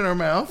poison in her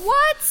mouth.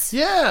 What?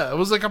 Yeah, it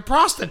was like a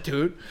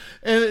prostitute,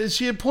 and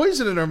she had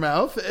poison in her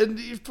mouth, and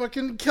he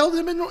fucking killed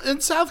him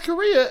in South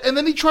Korea, and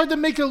then he tried to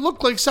make it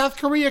look like South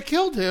Korea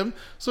killed him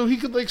so he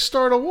could like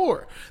start a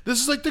war.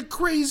 This is like the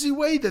crazy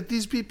way that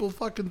these people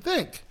fucking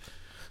think.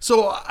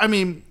 So, I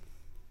mean,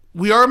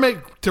 to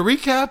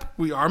recap,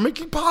 we are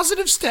making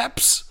positive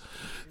steps.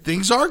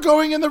 Things are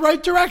going in the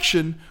right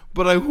direction,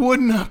 but I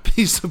would not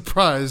be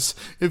surprised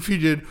if he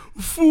did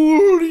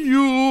fool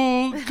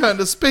you kind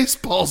of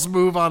Spaceballs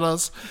move on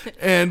us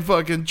and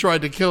fucking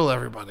tried to kill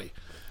everybody.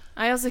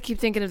 I also keep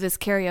thinking of this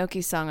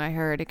karaoke song I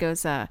heard. It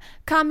goes,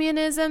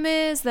 communism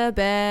is the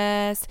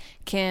best.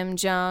 Kim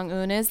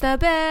Jong-un is the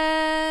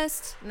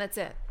best. And that's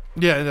it.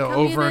 Yeah, no,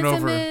 over and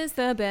Communism over. is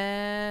the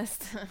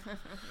best.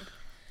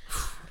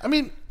 I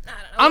mean,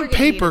 we're on gonna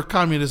paper,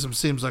 communism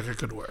seems like it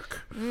could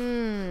work.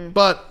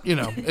 But,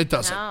 it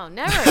doesn't.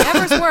 No,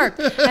 never's worked.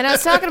 And I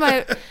was talking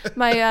to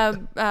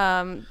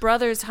my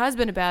brother's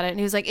husband about it, and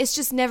he was like, it's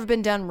just never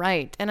been done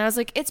right. And I was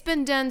like, it's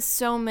been done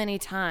so many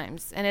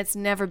times, and it's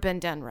never been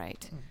done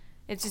right.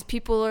 It's just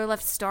people are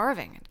left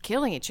starving and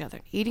killing each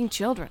other, eating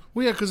children.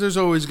 Well, yeah, because there's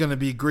always going to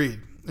be greed.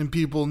 And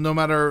people, no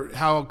matter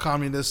how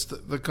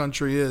communist the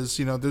country is,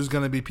 there's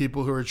going to be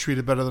people who are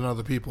treated better than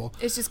other people.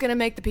 It's just going to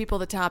make the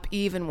people at the top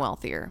even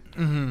wealthier.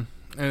 Mm-hmm.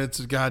 And it's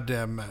a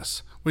goddamn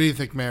mess. What do you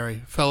think,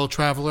 Mary? Fellow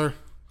traveler?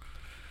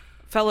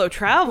 Fellow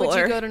traveler. Would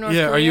you go to North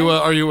Yeah, Korea?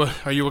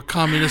 are you a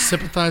communist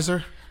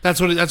sympathizer? That's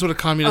what a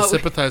communist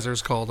sympathizer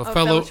is called. A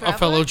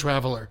fellow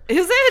traveler.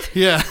 Is it?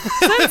 Yeah.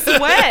 Since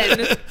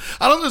when?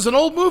 I don't know. There's an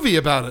old movie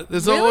about it.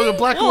 There's a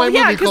black and white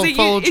movie called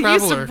Fellow it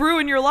Traveler. used to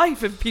ruin your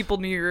life if people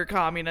knew you were a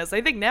communist.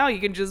 I think now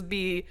you can just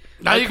be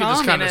Now a you can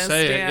just kind of communist.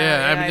 say it.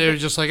 Yeah. I mean, they're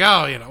just like,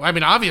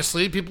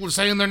 obviously people are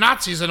saying they're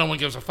Nazis and no one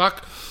gives a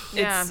fuck.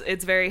 Yeah.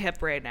 It's very hip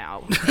right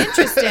now.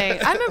 Interesting.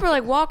 I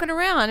remember walking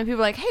around and people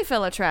were like, hey,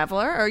 fellow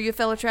traveler, are you a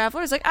fellow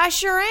traveler? It's like, I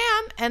sure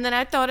am. And then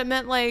I thought it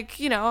meant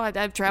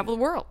I've traveled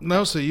the world.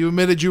 No, so you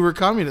admitted you were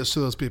communist to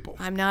those people.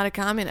 I'm not a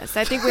communist.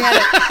 I think we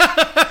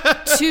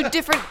had two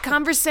different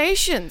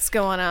conversations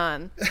going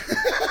on.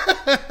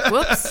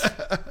 Whoops.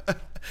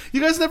 You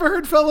guys never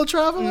heard Fellow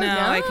Traveler? No,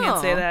 I can't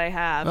say that I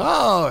have.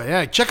 Oh,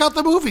 yeah. Check out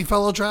the movie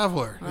Fellow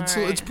Traveler.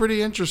 It's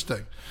pretty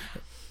interesting.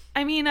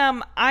 I mean,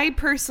 I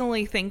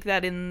personally think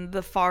that in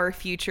the far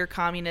future,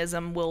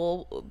 communism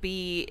will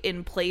be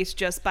in place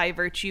just by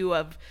virtue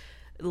of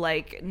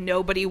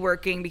nobody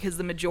working, because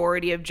the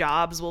majority of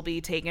jobs will be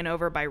taken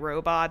over by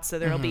robots. So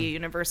there'll be a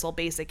universal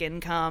basic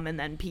income, and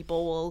then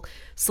people will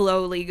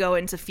slowly go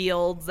into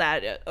fields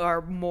that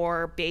are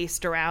more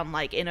based around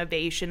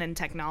innovation and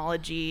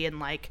technology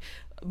and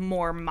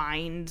more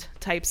mind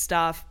type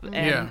stuff.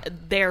 And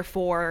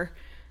therefore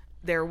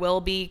there will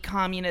be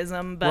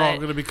communism, but we're all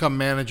going to become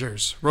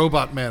managers,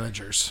 robot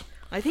managers.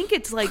 I think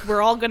it's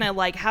we're all gonna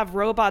have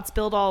robots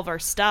build all of our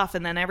stuff,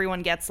 and then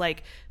everyone gets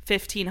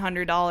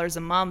 $1,500 a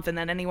month, and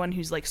then anyone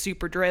who's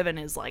super driven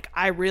is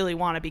I really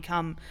want to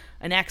become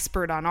an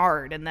expert on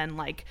art, and then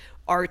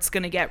art's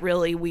gonna get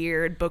really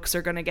weird, books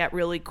are gonna get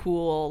really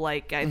cool. I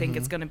think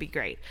it's gonna be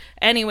great.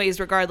 Anyways,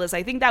 regardless,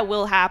 I think that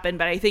will happen,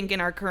 but I think in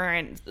our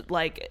current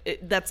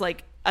that's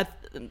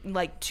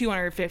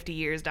 250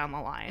 years down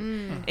the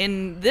line.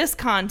 In this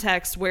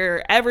context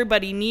where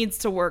everybody needs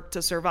to work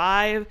to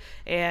survive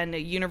and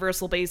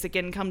universal basic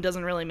income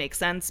doesn't really make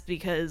sense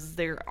because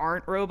there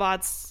aren't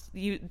robots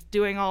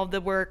doing all of the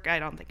work, I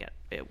don't think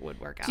it would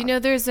work out. Do you know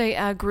there's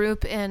a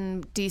group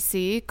in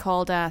DC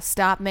called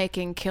Stop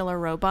Making Killer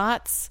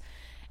Robots?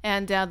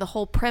 And the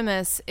whole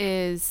premise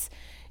is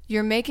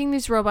you're making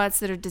these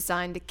robots that are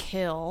designed to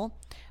kill.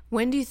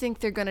 When do you think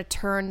they're going to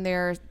turn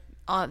their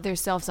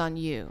selves on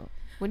you?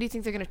 When do you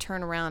think they're going to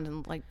turn around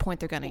and point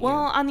their gun at you? Well,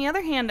 on the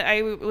other hand,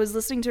 I was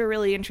listening to a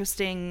really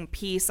interesting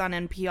piece on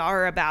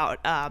NPR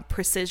about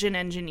precision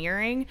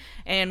engineering,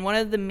 and one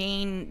of the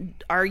main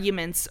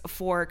arguments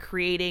for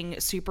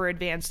creating super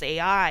advanced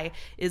AI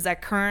is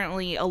that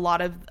currently a lot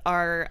of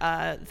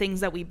our things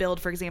that we build,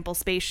 for example,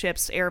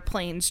 spaceships,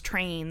 airplanes,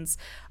 trains,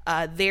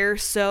 they're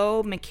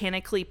so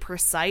mechanically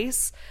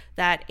precise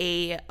that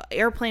a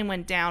airplane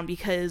went down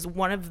because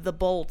one of the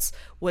bolts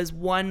was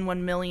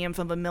 1/1,000,000th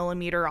of a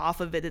millimeter off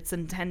of its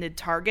intended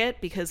target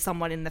because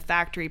someone in the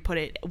factory put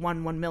it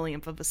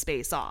 1/1,000,000th of a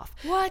space off.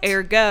 What?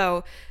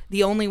 Ergo,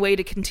 the only way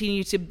to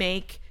continue to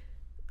make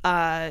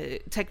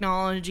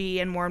technology,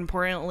 and more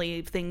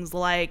importantly things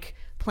like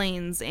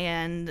planes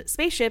and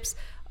spaceships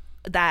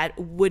that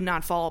would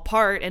not fall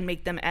apart and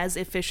make them as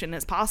efficient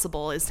as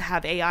possible, is to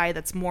have AI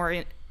that's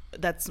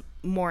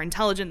more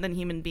intelligent than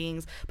human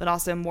beings, but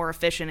also more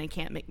efficient and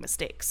can't make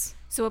mistakes.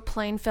 So a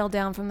plane fell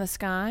down from the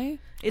sky?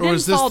 It Or didn't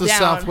is this fall the down.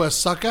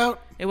 Southwest Suckout?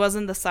 It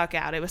wasn't the suck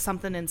out. It was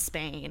something in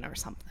Spain or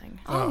something.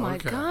 Oh my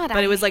okay. God.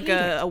 But it was hate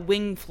a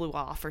wing flew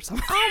off or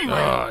something. Oh my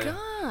yeah.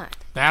 God.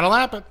 That'll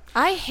happen.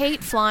 I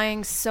hate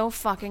flying so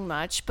fucking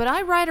much, but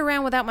I ride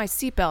around without my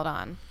seatbelt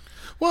on.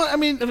 Well, I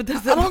mean, I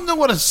don't know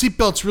what a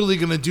seatbelt's really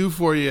going to do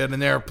for you in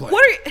an airplane.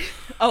 What are you?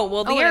 Oh,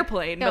 well, the Oh,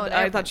 airplane. no, But an I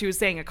airplane. thought she was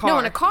saying a car. No,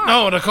 in a car.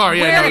 No, in a car,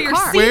 yeah. Wear no. your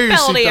Wear your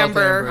seatbelt, seatbelt,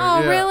 Amber.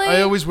 Oh, Yeah. really?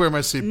 I always wear my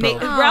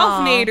seatbelt.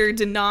 Ralph Nader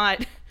did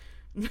not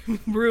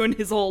ruin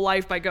his whole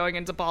life by going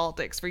into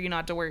politics for you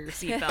not to wear your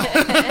seatbelt.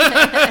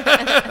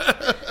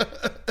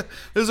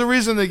 There's a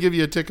reason they give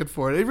you a ticket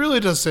for it. It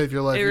really does save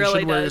your life. It You really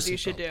should wear does. your You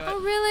should do seatbelt. it. Oh,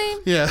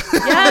 really? Yeah.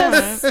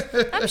 Yes.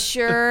 I'm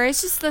sure.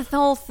 It's just the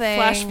whole thing.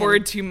 Flash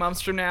forward 2 months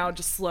from now,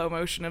 just slow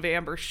motion of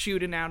Amber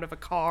shooting out of a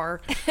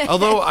car.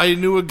 Although I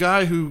knew a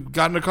guy who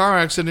got in a car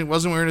accident,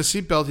 wasn't wearing a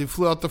seatbelt. He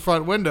flew out the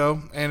front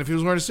window, and if he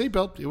was wearing a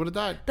seatbelt, he would have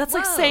died. That's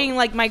like saying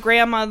my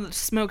grandma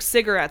smoked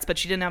cigarettes, but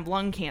she didn't have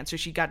lung cancer.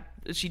 She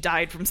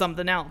died from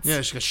something else.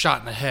 Yeah, she got shot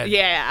in the head.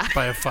 Yeah.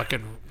 By a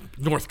fucking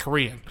North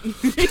Korean.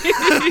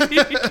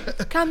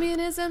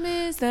 Communism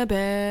is the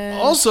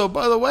best. Also,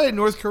 by the way,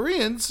 North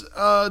Koreans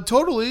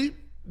totally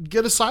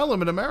get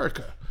asylum in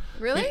America.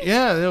 Really?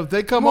 Yeah,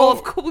 they come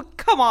Well, over.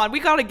 come on, we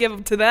gotta give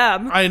them to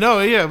them. I know,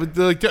 yeah, but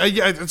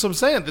yeah, that's what I'm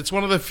saying. It's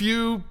one of the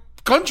few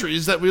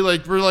countries that we're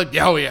like,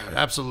 yeah, oh yeah,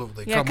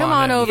 absolutely. Yeah, come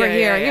on in. over Yeah, here.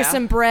 yeah, Here's yeah.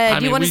 some bread. I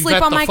mean, you want to we sleep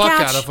vet on my the fuck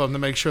couch? out of them to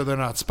make sure they're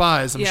not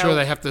spies. I'm Yeah. sure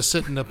they have to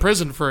sit in a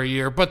prison for a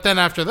year, but then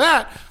after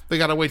that, they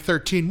got to wait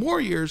 13 more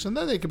years, and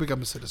then they can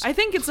become a citizen. I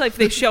think it's like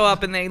they show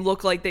up and they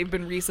look like they've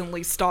been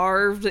recently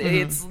starved.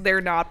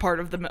 They're not part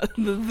of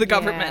the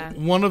government.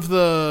 One of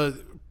the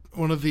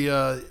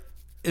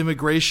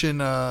immigration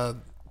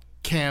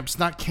camps,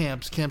 not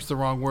camps, camp's the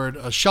wrong word,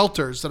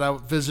 shelters that I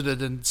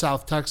visited in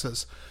South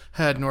Texas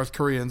had North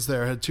Koreans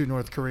there, had 2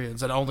 North Koreans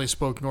that only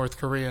spoke North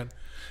Korean.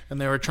 And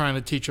they were trying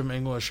to teach them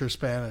English or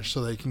Spanish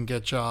so they can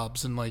get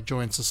jobs and like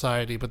join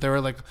society. But they were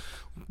like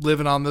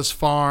living on this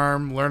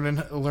farm,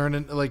 learning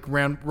like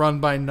run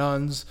by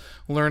nuns,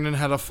 learning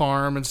how to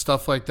farm and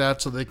stuff like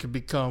that so they could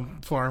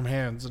become farm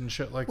hands and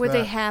shit like Were that.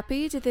 they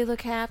happy? Did they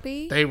look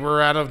happy? They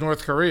were out of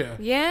North Korea.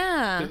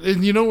 Yeah.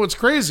 And you know what's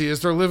crazy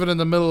is they're living in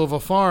the middle of a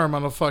farm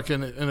on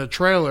in a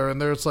trailer,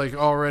 and there's like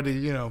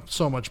already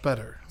so much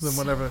better than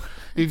whatever.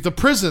 The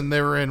prison they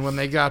were in when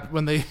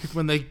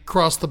they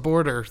crossed the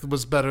border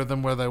was better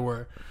than where they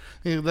were.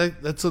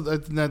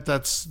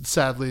 That's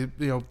sadly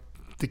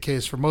the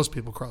case for most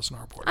people crossing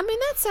our border. I mean,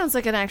 that sounds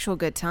like an actual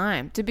good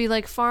time to be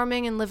like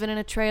farming and living in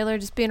a trailer,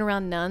 just being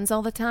around nuns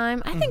all the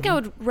time. I think I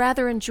would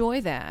rather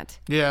enjoy that.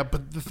 Yeah,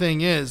 but the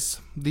thing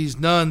is, these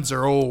nuns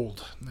are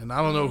old, and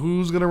I don't know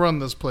who's gonna run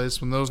this place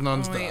when those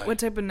nuns die. Wait, what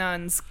type of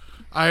nuns?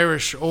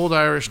 Old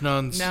Irish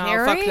nuns. No,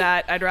 Scary? fuck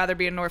that. I'd rather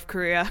be in North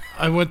Korea.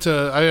 I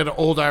had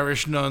old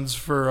Irish nuns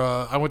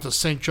I went to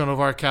St. Joan of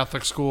Arc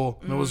Catholic School,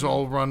 and it was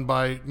all run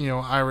by,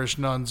 Irish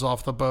nuns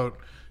off the boat.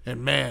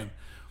 And man,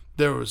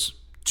 there was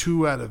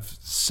 2 out of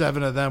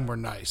 7 of them were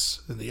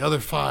nice, and the other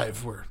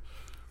 5 were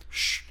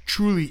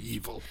truly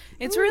evil.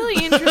 It's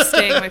really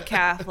interesting with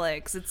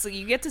Catholics. It's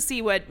you get to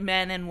see what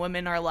men and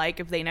women are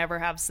like if they never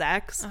have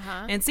sex.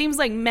 And it seems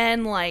like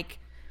men like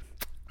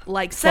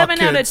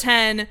 7 out of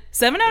 10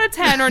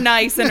 are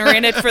nice and are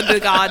in it for the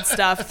God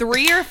stuff.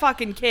 3 are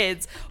fucking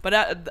kids, but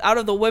out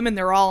of the women,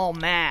 they're all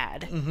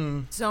mad.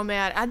 So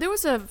mad. There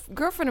was a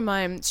girlfriend of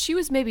mine. She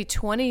was maybe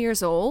 20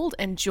 years old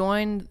and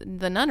joined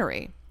the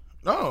nunnery.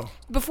 Oh.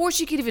 Before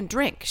she could even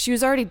drink. She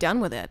was already done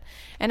with it.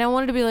 And I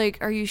wanted to be like,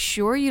 are you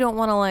sure you don't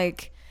want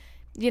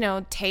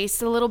to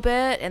taste a little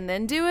bit and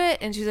then do it?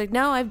 And she's like,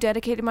 no, I've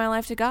dedicated my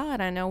life to God.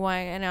 I know why.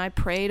 And I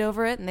prayed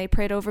over it and they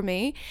prayed over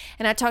me.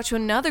 And I talked to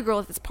another girl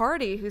at this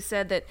party who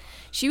said that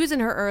she was in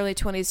her early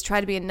 20s,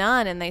 tried to be a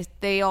nun, and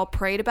they all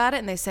prayed about it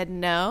and they said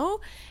no.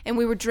 And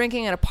we were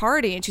drinking at a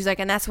party and she's like,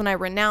 and that's when I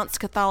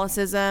renounced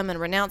Catholicism and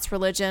renounced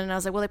religion. And I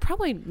was like, well, they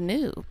probably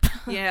knew.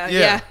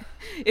 Yeah.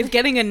 If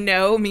getting a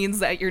no means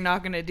that you're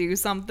not going to do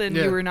something,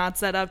 Yeah. you were not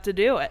set up to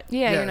do it.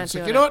 Yeah, you're not it's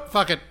doing like, it. you know what?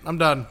 Fuck it. I'm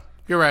done.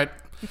 You're right.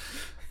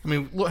 I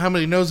mean, look, how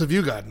many no's have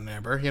you gotten,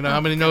 Amber?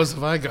 How many no's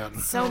have I gotten?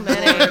 So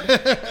many.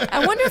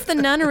 I wonder if the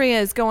nunnery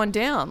is going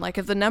down, like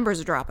if the numbers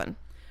are dropping.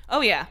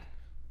 Oh, yeah.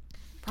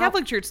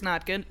 Catholic Church's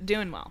not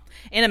doing well.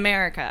 In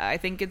America, I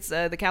think it's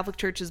the Catholic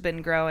Church has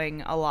been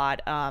growing a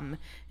lot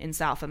in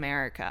South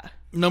America.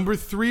 Number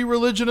 3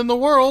 religion in the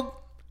world,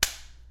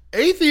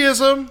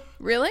 atheism.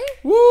 Really?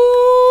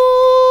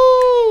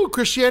 Woo!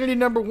 Christianity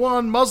number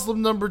 1,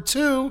 Muslim number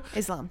 2,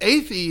 Islam.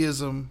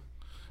 Atheism.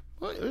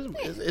 What,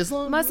 is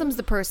Islam? Muslim's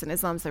the person.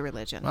 Islam's the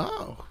religion.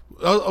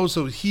 Oh,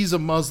 so he's a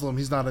Muslim.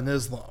 He's not an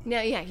Islam.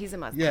 Yeah, he's a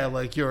Muslim. Yeah,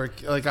 like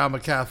I'm a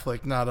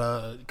Catholic, not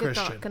a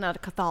Christian. Not a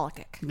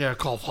Catholic. Yeah,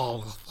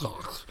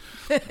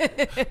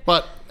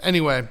 But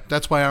anyway,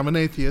 that's why I'm an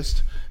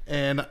atheist,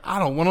 and I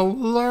don't want to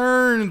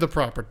learn the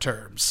proper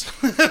terms.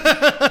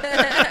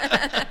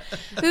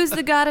 Who's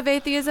the god of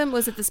atheism?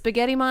 Was it the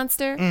spaghetti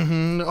monster?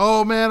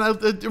 Oh man,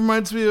 it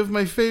reminds me of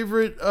my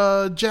favorite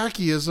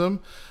Jackieism.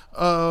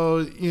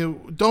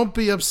 Don't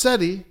be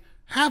upsetty.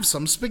 Have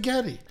some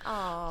spaghetti.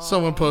 Aww.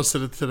 Someone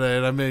posted it today,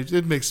 and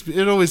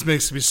it always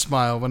makes me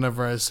smile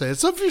whenever I say it.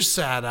 So if you're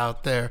sad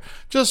out there,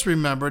 just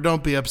remember,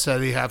 don't be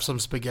upsetty. Have some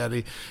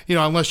spaghetti.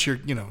 Unless you're,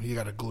 you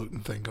got a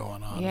gluten thing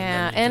going on.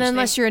 Yeah, and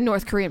unless you're in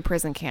North Korean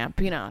prison camp,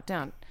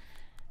 don't.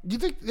 Do you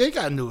think they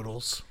got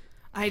noodles?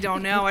 I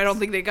don't know. I don't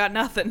think they got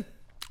nothing.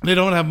 They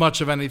don't have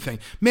much of anything.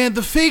 Man,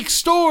 the fake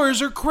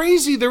stores are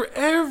crazy. They're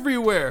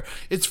everywhere.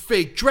 It's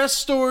fake dress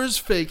stores,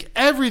 fake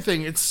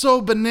everything. It's so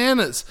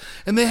bananas.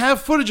 And they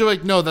have footage of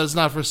like, no, that's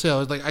not for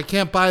sale. It's like, I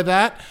can't buy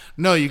that.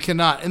 No, you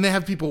cannot. And they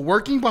have people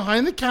working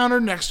behind the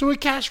counter next to a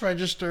cash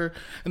register,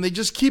 and they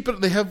just keep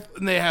it. They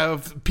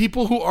have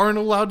people who aren't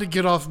allowed to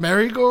get off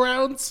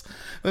merry-go-rounds.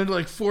 They're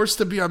like forced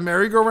to be on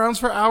merry-go-rounds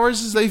for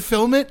hours as they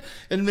film it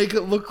and make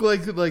it look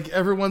like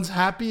everyone's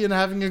happy and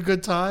having a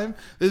good time.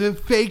 They're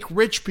fake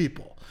rich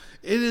people.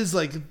 It is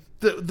like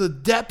the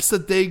depths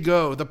that they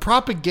go, the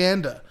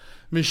propaganda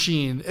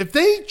machine. If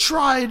they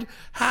tried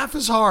half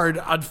as hard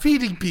on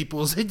feeding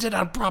people as they did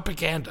on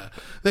propaganda,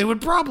 they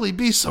would probably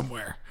be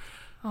somewhere.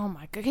 Oh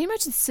my God. Can you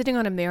imagine sitting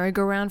on a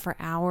merry-go-round for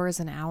hours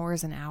and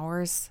hours and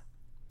hours?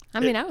 I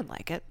mean, I would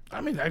like it.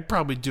 I mean, I'd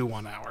probably do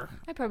 1 hour.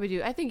 I probably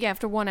do. I think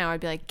after 1 hour, I'd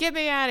be like, get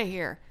me out of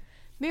here.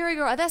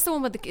 Merry-go-round. That's the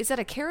one with the. Is that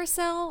a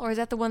carousel or is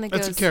that the one that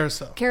goes? That's a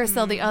carousel.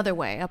 Carousel the other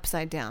way,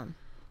 upside down.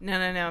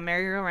 No.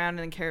 Merry-go-round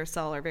and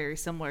carousel are very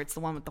similar. It's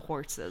the one with the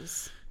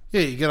horses.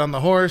 Yeah, you get on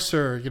the horse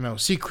or,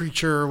 sea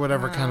creature or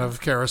whatever kind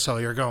of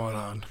carousel you're going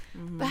on.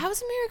 But how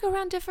does a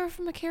merry-go-round differ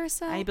from a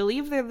carousel? I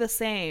believe they're the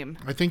same.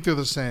 I think they're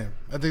the same.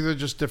 I think they're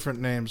just different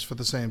names for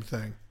the same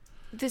thing.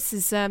 This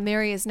is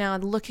Mary is now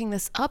looking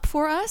this up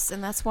for us,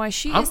 and that's why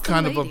she I'm is the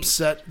kind of lady.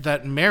 upset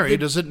that Mary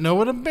doesn't know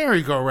what a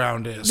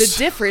merry-go-round is. The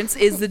difference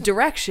is the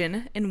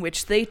direction in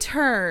which they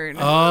turn.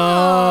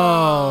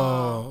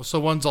 Oh, so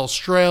one's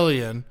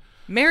Australian.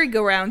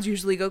 Merry-go-rounds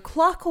usually go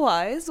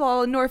clockwise,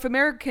 while in North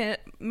America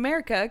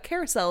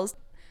carousels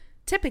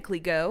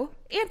typically go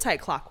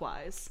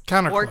anti-clockwise.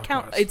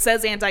 Counterclockwise. It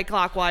says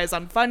anti-clockwise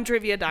on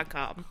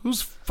funtrivia.com.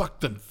 Who's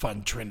fucked in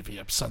Fun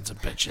Trivia, sons of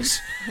bitches?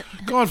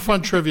 Go on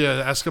Fun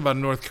Trivia, ask about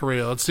North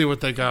Korea. Let's see what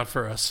they got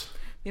for us.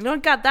 They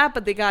don't got that,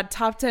 but they got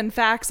top 10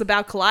 facts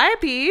about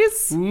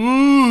calliopes.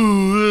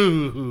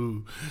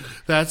 Ooh,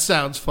 that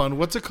sounds fun.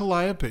 What's a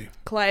calliope?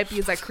 Calliope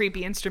is that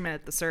creepy instrument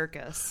at the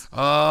circus.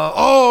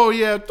 Oh,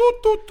 yeah.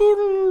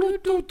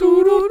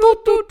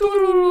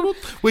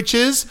 Which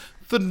is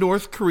the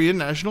North Korean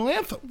national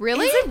anthem.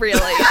 Really? Is it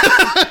really?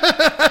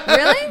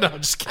 Really? No,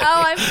 I'm just kidding.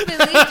 Oh, I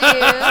believed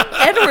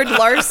you. Edward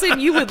Larson,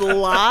 you would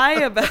lie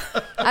about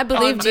I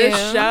believed on this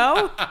you.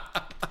 show?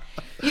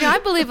 I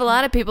believe a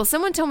lot of people.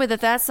 Someone told me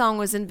that song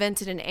was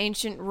invented in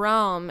ancient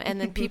Rome,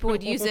 and then people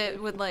would use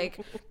it with like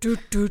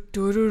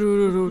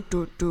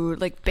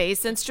like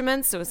bass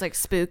instruments, so it was like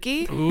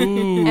spooky.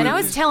 Ooh. And I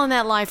was telling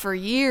that lie for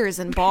years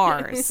in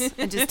bars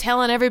and just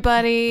telling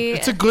everybody.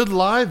 It's a good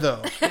lie,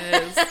 though.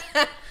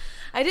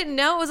 I didn't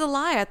know it was a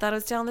lie. I thought I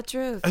was telling the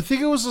truth. I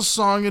think it was a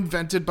song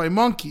invented by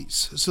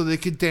monkeys so they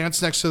could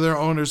dance next to their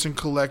owners and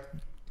collect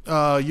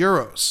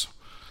euros.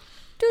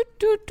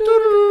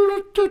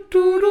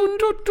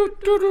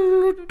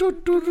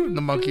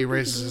 The monkey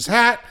raises his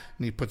hat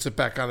and he puts it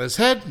back on his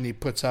head and he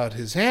puts out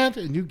his hand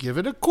and you give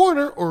it a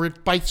quarter or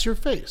it bites your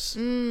face.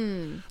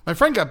 My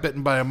friend got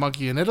bitten by a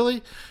monkey in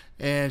Italy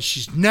and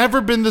she's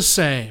never been the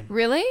same.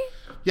 Really?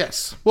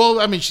 Yes. Well,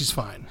 I mean, she's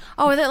fine.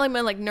 Oh, that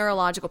like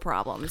neurological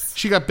problems.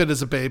 She got bit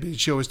as a baby.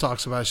 She always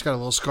talks about it. She's got a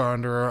little scar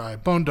under her eye.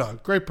 Bone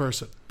Dog. Great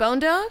person. Bone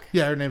Dog?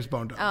 Yeah, her name's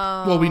Bone Dog.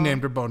 Oh. Well, we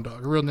named her Bone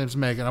Dog. Her real name's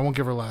Megan. I won't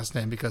give her last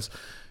name because,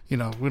 we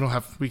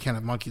can't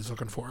have monkeys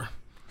looking for her.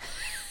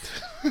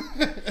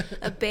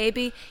 A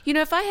baby.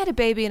 If I had a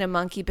baby and a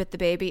monkey bit the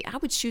baby, I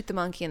would shoot the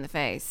monkey in the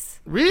face.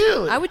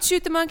 Really? I would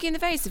shoot the monkey in the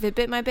face if it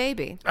bit my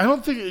baby. I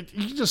don't think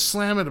you can just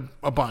slam it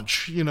a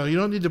bunch. You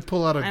don't need to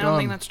pull out a gun. I don't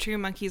think that's true.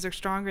 Monkeys are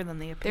stronger than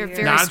they appear. They're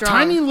very Nah, strong.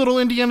 tiny little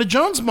Indiana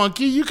Jones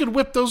monkey, you could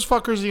whip those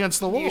fuckers against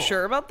the wall. You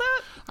sure about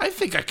that? I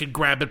think I could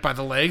grab it by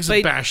the legs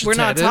and bash its we're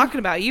head not talking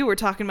about you. We're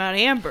talking about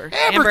Amber.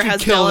 Amber could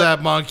kill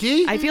that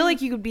monkey. I feel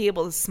like you could be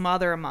able to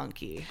smother a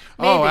monkey.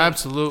 Oh, Maybe.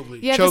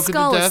 absolutely. Yeah, the Choke it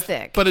skull to is death,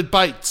 thick. but it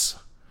bites.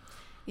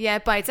 Yeah,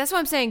 it bites. That's why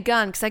I'm saying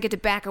gun, because I get to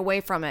back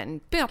away from it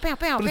and pow, pow,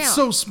 pow, But pow. it's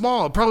so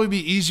small. It'd probably be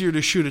easier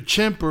to shoot a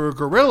chimp or a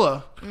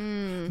gorilla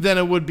than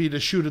it would be to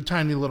shoot a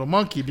tiny little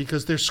monkey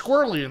because they're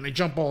squirrely and they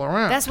jump all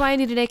around. That's why I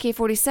need an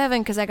AK-47,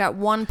 because I got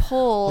one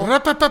pull.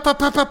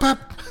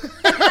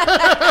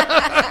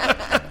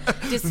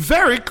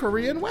 Very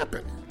Korean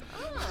weapon.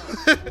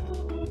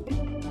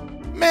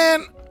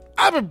 Man,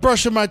 I've been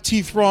brushing my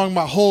teeth wrong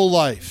my whole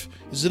life.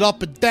 Is it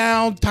up and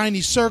down,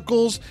 tiny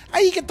circles? How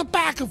you get the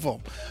back of them?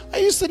 I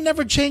used to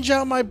never change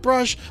out my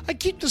brush. I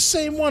keep the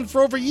same one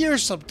for over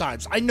years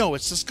sometimes. I know,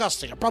 it's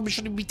disgusting. I probably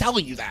shouldn't be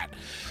telling you that.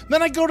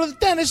 Then I go to the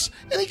dentist,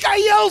 and the guy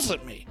yells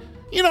at me.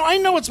 I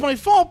know it's my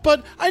fault,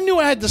 but I knew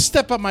I had to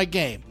step up my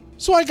game.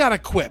 So I got a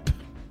Quip.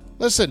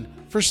 Listen,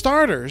 for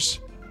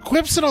starters,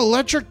 Quip's an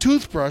electric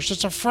toothbrush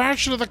that's a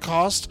fraction of the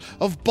cost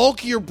of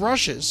bulkier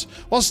brushes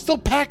while still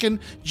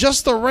packing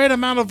just the right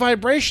amount of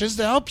vibrations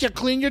to help you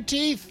clean your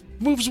teeth.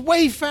 Moves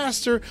way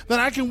faster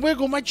than I can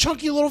wiggle my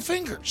chunky little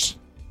fingers.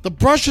 The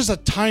brush is a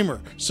timer,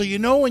 so you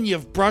know when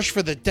you've brushed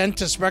for the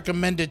dentist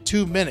recommended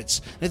 2 minutes.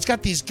 And it's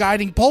got these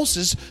guiding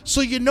pulses, so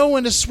you know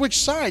when to switch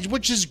sides,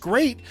 which is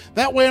great.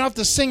 That way I don't have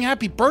to sing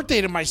happy birthday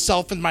to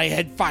myself in my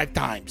head 5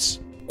 times.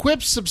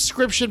 Quip's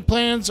subscription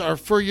plans are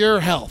for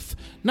your health,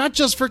 not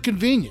just for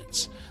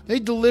convenience. They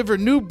deliver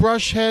new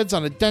brush heads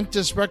on a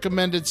dentist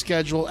recommended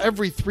schedule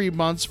every 3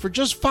 months for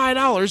just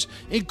 $5,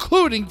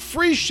 including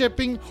free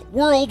shipping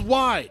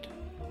worldwide.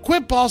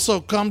 Quip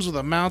also comes with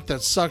a mount that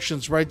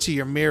suctions right to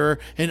your mirror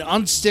and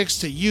unsticks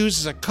to use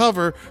as a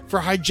cover for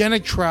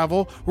hygienic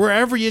travel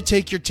wherever you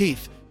take your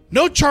teeth.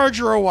 No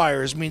charger or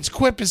wires means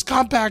Quip is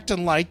compact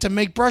and light to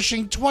make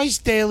brushing twice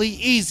daily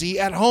easy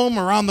at home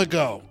or on the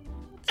go.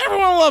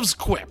 Everyone loves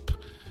Quip.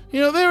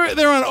 They're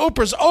on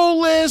Oprah's O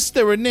list,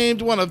 they were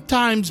named one of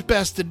Time's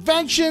best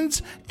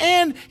inventions,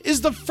 and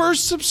is the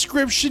first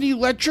subscription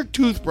electric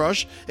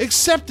toothbrush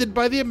accepted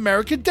by the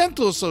American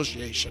Dental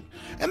Association.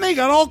 And they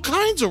got all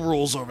kinds of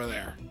rules over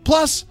there.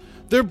 Plus,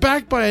 They're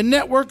backed by a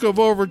network of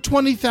over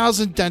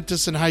 20,000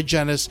 dentists and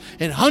hygienists,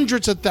 and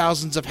hundreds of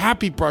thousands of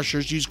happy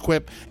brushers use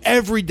Quip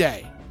every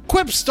day.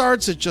 Quip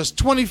starts at just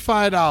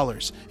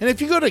 $25, and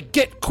if you go to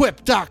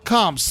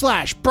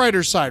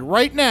getquip.com/brighterside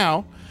right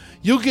now,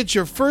 you'll get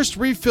your first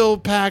refill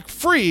pack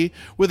free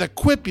with a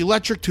Quip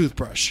electric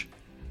toothbrush.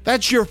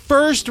 That's your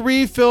first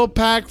refill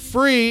pack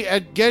free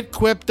at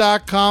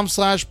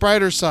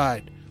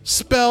getquip.com/brighterside.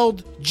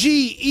 Spelled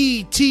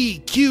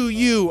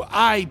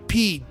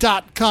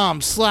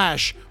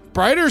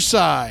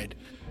GETQUIP.com/brighterside.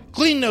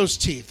 Clean those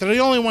teeth. They're the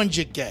only ones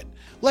you get.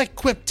 Let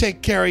Quip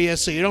take care of you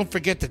so you don't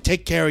forget to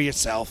take care of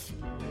yourself.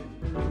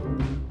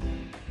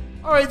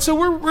 All right, so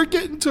we're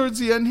getting towards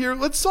the end here.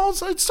 Let's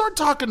start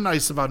talking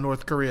nice about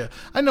North Korea.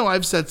 I know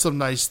I've said some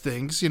nice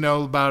things,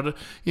 about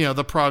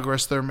the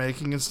progress they're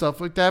making and stuff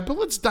like that. But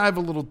let's dive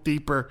a little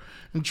deeper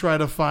and try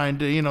to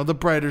find the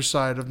brighter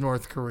side of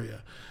North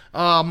Korea.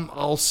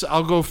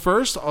 I'll go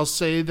first. I'll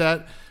say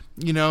that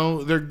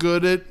they're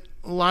good at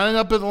lining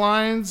up in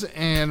lines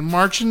and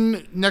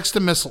marching next to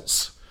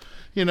missiles.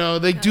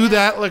 They do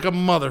that like a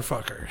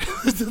motherfucker.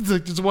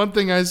 It's one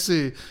thing I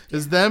see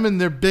is them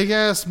and their big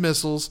ass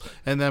missiles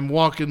and them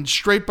walking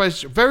straight by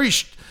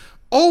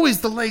always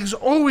the legs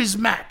always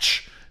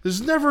match. There's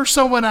never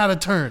someone out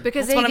of turn.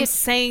 Because that's what I'm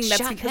saying.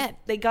 That's because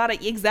they got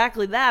it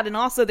exactly that. And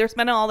also they're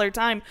spending all their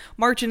time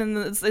marching in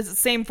the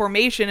same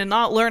formation and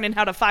not learning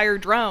how to fire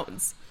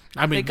drones.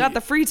 I mean, they got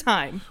the free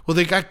time. Well,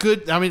 they got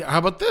good. I mean, how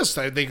about this?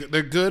 They're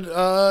good.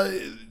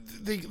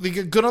 They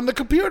get good on the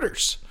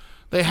computers.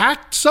 They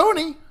hacked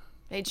Sony.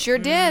 They sure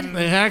did.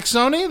 They hacked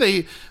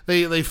Sony.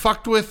 They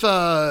fucked with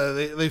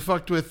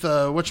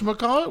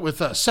whatchamacallit with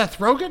Seth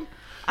Rogen.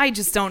 I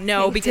just don't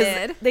know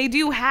because they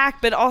do hack,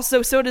 but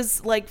also so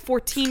does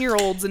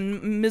 14-year-olds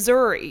in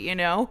Missouri.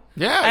 Yeah,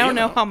 I don't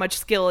know how much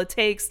skill it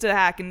takes to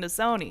hack into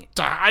Sony.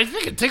 I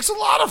think it takes a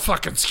lot of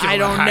fucking skill. I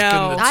don't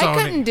know.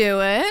 I couldn't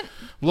do it.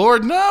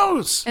 Lord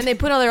knows. And they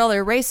put all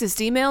their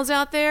racist emails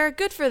out there.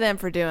 Good for them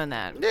for doing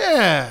that.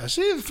 Yeah,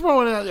 see,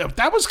 throwing it out.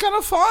 That was kind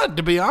of fun,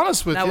 to be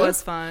honest with you. That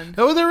was fun.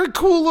 Oh, they were a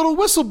cool little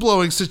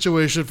whistleblowing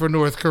situation for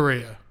North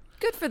Korea.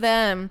 Good for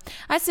them.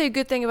 I'd say a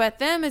good thing about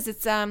them is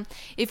it's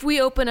if we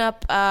open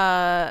up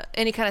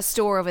any kind of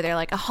store over there,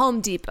 like a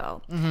Home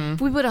Depot,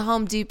 if we put a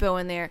Home Depot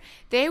in there,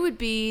 they would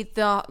be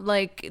they're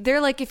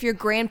like if your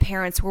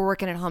grandparents were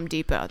working at Home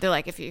Depot. They're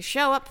like, if you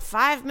show up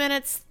 5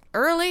 minutes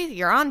early,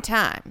 you're on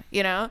time,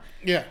 Yeah.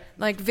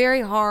 Like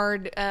very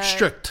hard.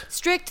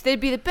 Strict.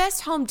 They'd be the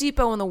best Home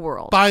Depot in the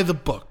world. By the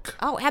book.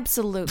 Oh,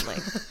 absolutely.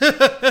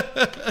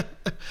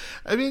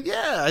 I mean,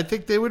 yeah, I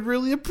think they would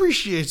really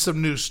appreciate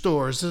some new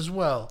stores as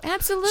well.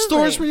 Absolutely.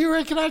 Stores where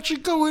you can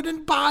actually go in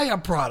and buy a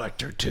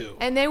product or two.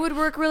 And they would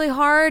work really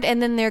hard,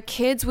 and then their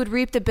kids would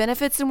reap the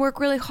benefits and work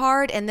really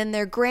hard, and then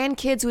their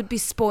grandkids would be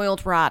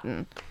spoiled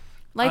rotten.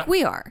 Like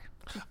we are.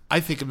 I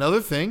think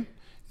another thing,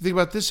 think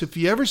about this. If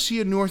you ever see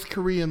a North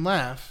Korean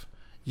laugh,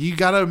 you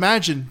got to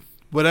imagine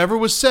whatever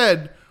was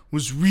said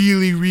was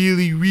really,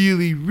 really,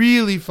 really,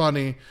 really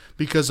funny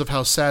because of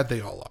how sad they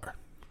all are.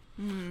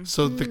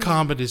 So the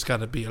comedy's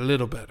got to be a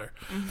little better.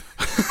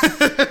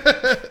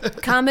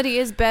 Comedy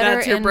is better.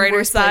 That's your in brighter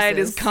worse side.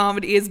 places. Is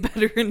comedy is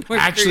better in North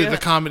Korea. Actually, the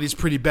comedy's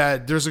pretty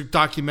bad. There's a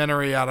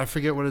documentary out. I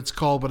forget what it's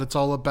called, but it's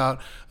all about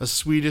a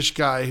Swedish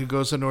guy who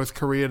goes to North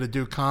Korea to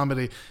do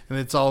comedy, and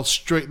it's all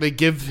strict. They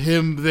give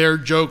him their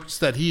jokes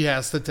that he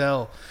has to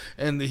tell,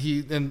 and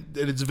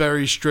it's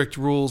very strict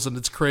rules, and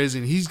it's crazy.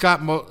 And he's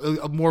got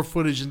more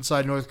footage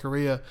inside North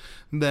Korea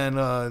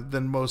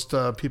than most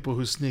people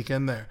who sneak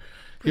in there.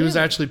 He was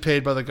actually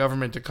paid by the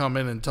government to come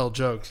in and tell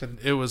jokes. And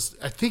it was,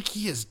 I think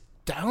he has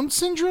Down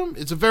syndrome.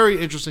 It's a very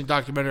interesting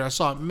documentary. I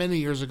saw it many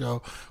years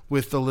ago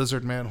with the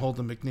lizard man,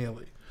 Holden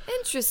McNeely.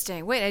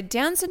 Interesting. Wait, a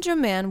Down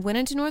syndrome man went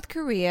into North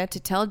Korea to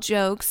tell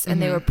jokes,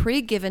 and they were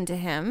pre-given to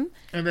him.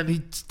 And then he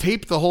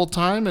taped the whole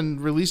time and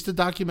released a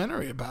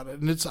documentary about it.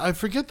 And I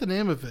forget the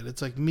name of it.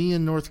 It's like Me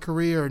in North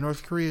Korea or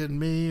North Korea and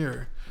Me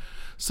or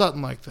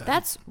something like that.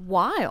 That's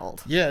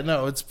wild. Yeah,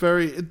 no, it's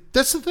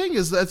that's the thing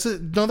is that's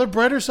another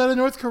brighter side of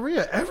North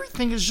Korea.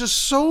 Everything is just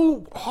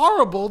so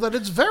horrible that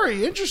it's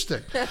very interesting.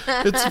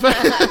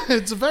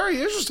 It's a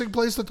very interesting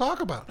place to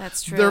talk about.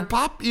 That's true. They're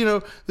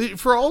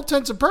for all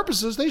intents and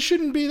purposes, they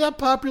shouldn't be that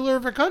popular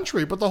of a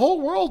country, but the whole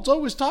world's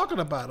always talking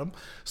about them.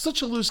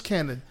 Such a loose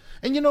cannon.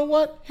 And you know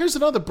what? Here's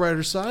another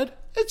brighter side.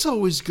 It's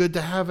always good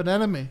to have an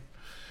enemy.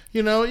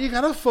 You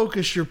gotta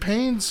focus your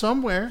pain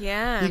somewhere.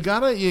 Yeah. You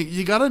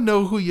gotta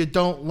know who you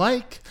don't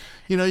like.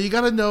 You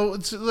gotta know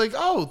it's like,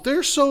 oh,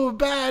 they're so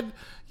bad.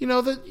 That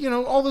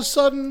all of a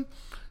sudden,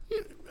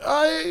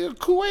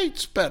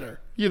 Kuwait's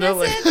better.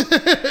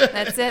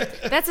 That's it.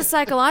 That's a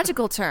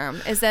psychological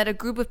term. Is that a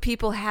group of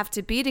people have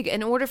to be together?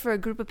 In order for a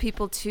group of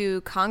people to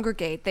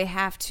congregate, they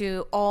have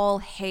to all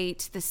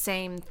hate the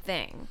same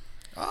thing.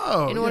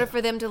 Oh, in order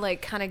for them to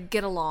kind of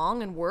get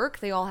along and work,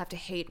 they all have to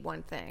hate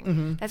one thing.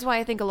 Mm-hmm. That's why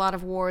I think a lot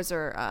of wars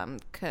are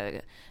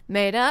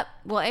made up.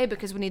 Well, A,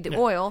 because we need the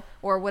oil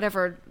or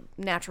whatever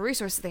natural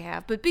resources they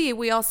have, but B,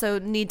 we also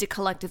need to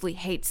collectively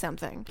hate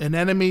something. An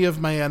enemy of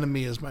my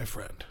enemy is my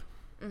friend.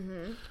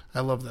 Mm-hmm. I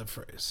love that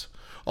phrase.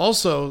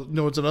 Also,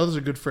 it's another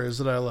good phrase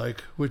that I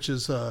like, which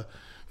is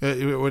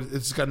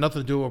it's got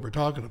nothing to do with what we're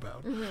talking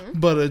about. Mm-hmm.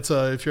 But it's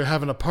if you're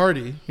having a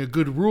party, a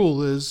good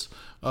rule is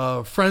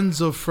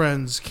friends of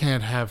friends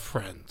can't have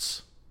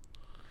friends.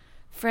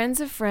 Friends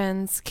of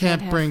friends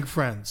can't bring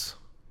friends.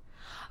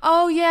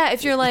 Oh, yeah,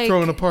 if you're like...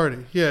 throwing a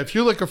party. Yeah, if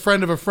you're like a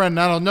friend of a friend and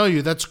I don't know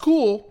you, that's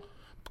cool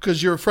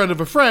because you're a friend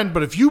of a friend.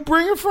 But if you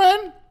bring a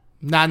friend...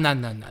 Nah.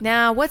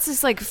 Now, what's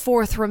this like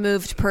fourth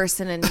removed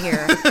person in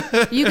here?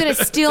 You gonna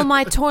steal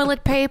my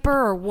toilet paper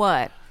or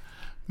what?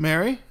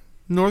 Mary,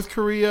 North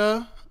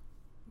Korea,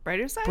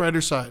 Brighter side. Brighter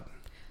side.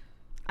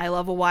 I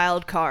love a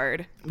wild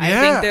card. Yeah.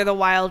 I think they're the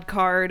wild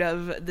card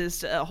of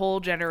this whole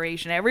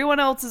generation. Everyone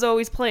else is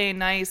always playing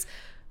nice,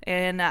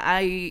 and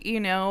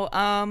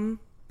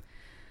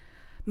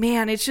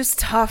man, it's just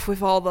tough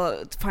with all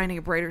the finding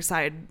a brighter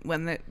side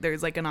when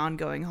there's like an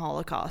ongoing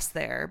Holocaust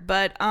there.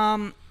 But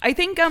I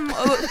think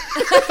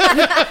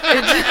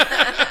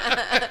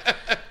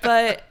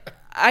but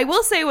I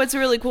will say what's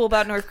really cool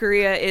about North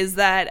Korea is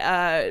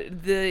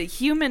that the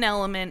human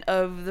element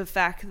of the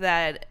fact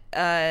that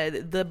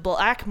the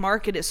black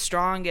market is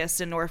strongest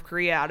in North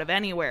Korea out of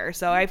anywhere.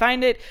 So I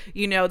find it,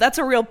 that's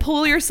a real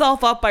pull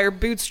yourself up by your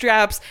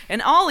bootstraps.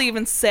 And I'll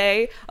even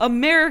say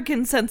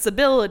American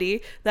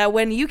sensibility that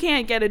when you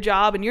can't get a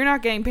job and you're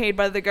not getting paid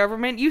by the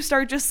government, you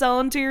start just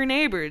selling to your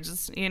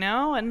neighbors,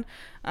 and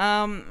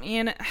God,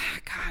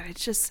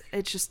 it's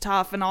just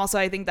tough. And also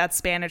I think that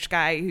Spanish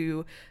guy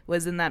who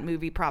was in that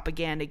movie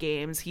Propaganda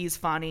Games, he's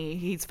funny,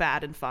 he's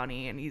fat and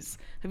funny, and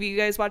have you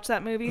guys watched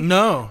that movie?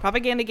 No.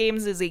 Propaganza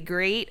Games is a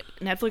great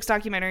Netflix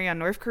documentary on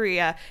North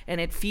Korea, and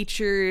it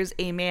features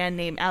a man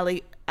named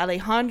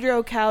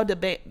Alejandro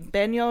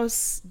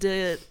Caldebeños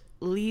de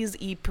Liz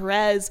y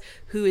Perez,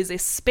 who is a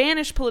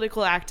Spanish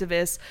political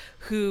activist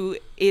who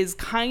is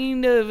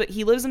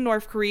he lives in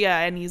North Korea,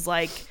 and he's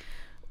like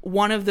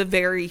one of the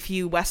very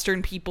few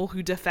Western people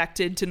who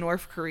defected to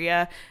North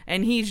Korea,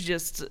 and he's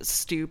just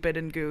stupid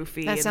and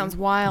goofy. That sounds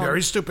wild.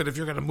 Very stupid if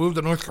you're going to move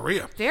to North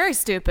Korea. Very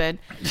stupid.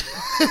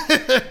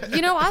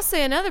 I'll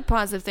say another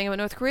positive thing about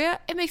North Korea.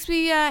 It makes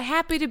me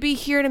happy to be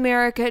here in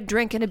America,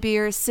 drinking a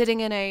beer,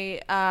 sitting in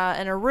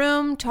a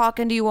room,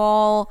 talking to you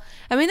all.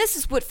 I mean, this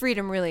is what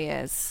freedom really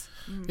is.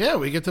 Yeah,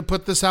 we get to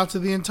put this out to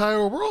the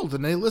entire world,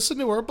 and they listen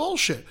to our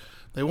bullshit.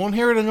 They won't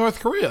hear it in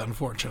North Korea,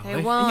 unfortunately.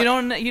 They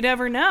won't. You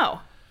never know.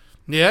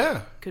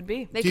 Yeah. Could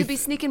be. They could be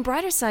sneaking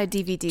Brighter Side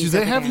DVDs. Do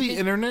they have the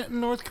internet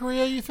in North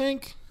Korea, you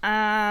think?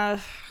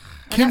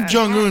 Kim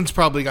Jong-un's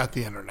probably got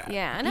the internet.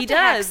 Yeah, he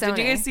does. Did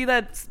you guys see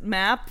that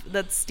map,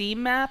 that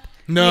Steam map?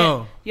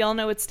 No. Yeah. Y'all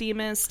know what Steam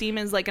is? Steam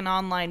is like an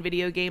online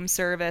video game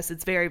service.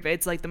 It's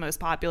like the most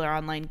popular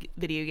online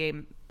video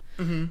game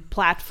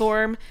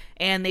platform,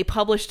 and they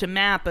published a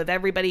map of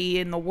everybody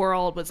in the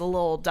world was a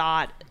little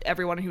dot,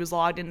 everyone who was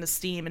logged into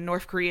Steam, and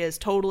North Korea is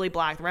totally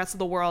black. The rest of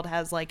the world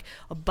has like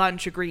a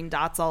bunch of green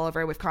dots all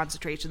over with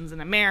concentrations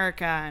in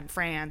America and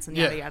France and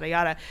yada yada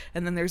yada,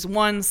 and then there's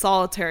one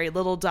solitary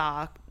little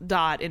dot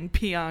in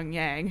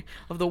Pyongyang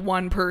of the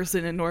one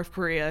person in North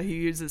Korea who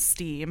uses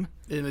Steam.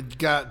 And it's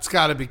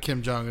got to be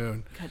Kim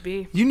Jong-un. Could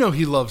be.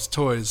 He loves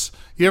toys.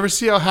 You ever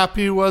see how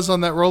happy he was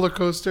on that roller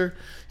coaster?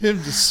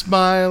 Him just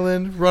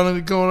smiling,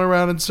 running, going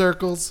around in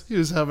circles. He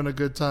was having a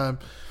good time.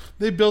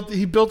 He built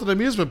an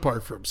amusement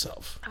park for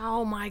himself.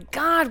 Oh my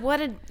God!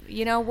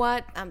 You know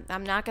what?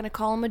 I'm not going to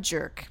call him a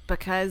jerk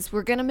because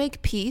we're going to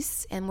make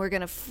peace and we're going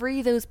to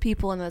free those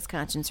people in those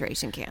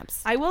concentration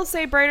camps. I will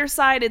say, brighter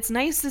side, it's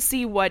nice to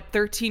see what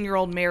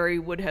 13-year-old Mary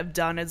would have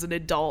done as an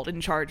adult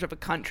in charge of a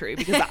country,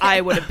 because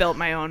I would have built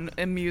my own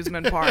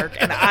amusement park,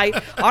 and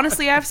I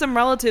honestly have some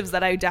relatives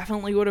that I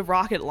definitely would have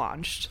rocket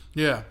launched.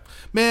 Yeah,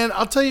 man,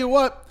 I'll tell you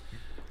what.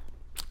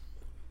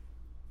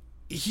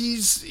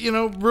 He's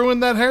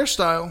ruined that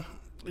hairstyle.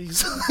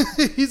 He's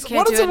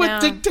what is it with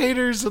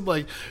dictators and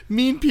like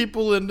mean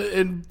people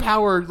in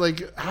power,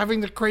 like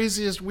having the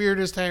craziest,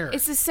 weirdest hair?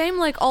 It's the same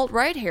like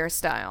alt-right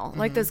hairstyle,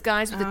 like those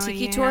guys with the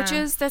tiki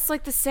torches. That's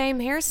like the same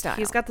hairstyle.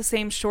 He's got the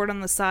same short on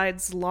the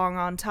sides, long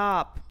on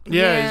top.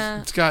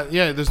 Yeah. It's got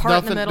There's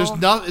part nothing. There's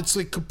not. It's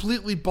like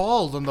completely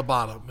bald on the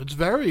bottom. It's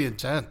very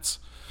intense.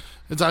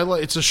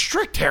 It's a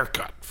strict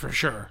haircut for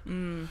sure.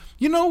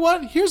 You know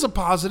what? Here's a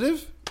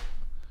positive.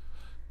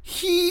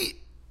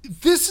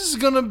 This is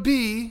gonna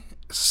be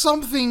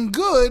something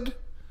good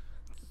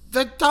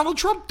that Donald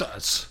Trump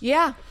does.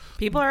 Yeah.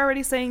 People are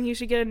already saying he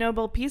should get a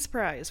Nobel Peace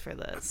Prize for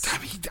this.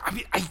 I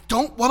mean, I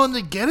don't want him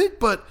to get it,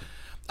 but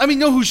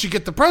know who should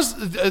get the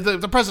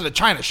president of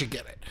China should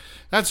get it.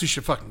 That's who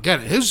should fucking get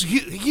it.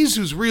 He's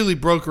who's really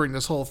brokering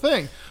this whole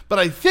thing. But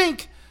I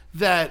think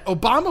that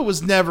Obama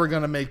was never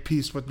going to make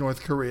peace with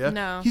North Korea.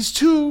 No. He's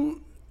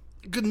too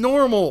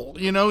normal,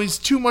 He's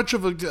too much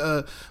of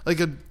a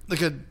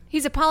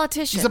He's a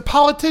politician. He's a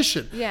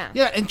politician. Yeah.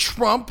 Yeah, and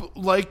Trump,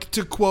 like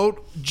to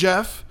quote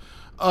Jeff,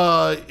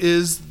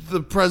 is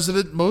the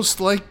president most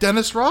like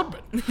Dennis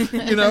Rodman. And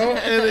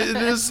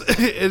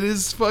it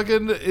is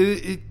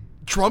fucking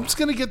Trump's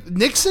gonna get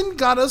Nixon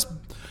got us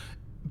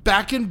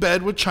back in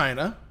bed with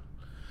China,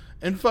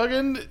 And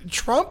fucking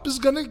Trump is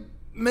going to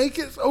make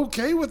it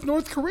okay with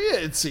North Korea,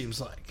 it seems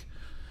like.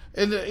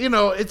 And,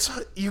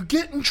 you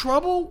get in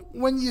trouble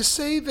when you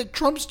say that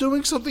Trump's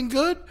doing something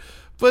good,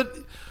 but...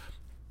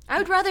 I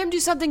would rather him do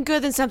something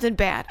good than something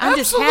bad. I'm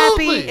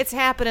Absolutely. just happy it's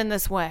happening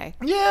this way.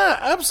 Yeah,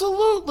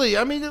 absolutely.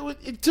 I mean,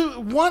 to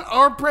want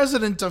our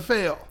president to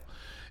fail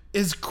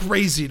is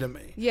crazy to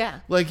me.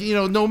 Yeah. Like,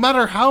 no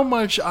matter how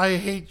much I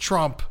hate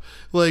Trump,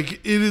 like,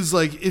 it is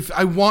like, if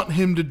I want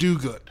him to do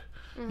good,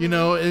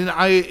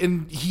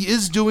 and he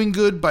is doing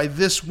good by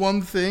this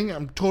one thing.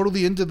 I'm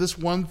totally into this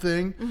one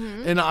thing.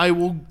 And I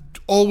will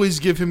always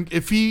give him,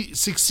 if he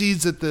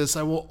succeeds at this,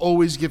 I will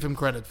always give him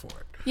credit for it.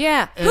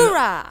 Yeah, And,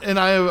 hoorah! And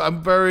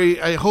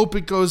I hope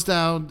it goes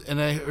down, and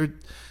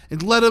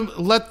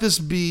let this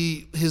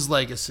be his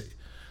legacy.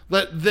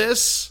 Let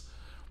this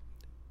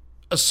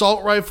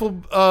assault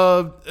rifle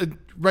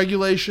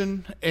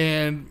regulation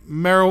and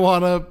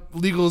marijuana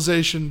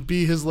legalization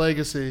be his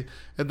legacy,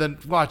 and then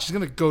watch, he's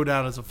gonna go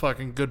down as a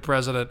fucking good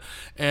president.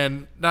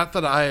 And not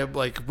that I am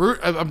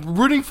I'm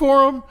rooting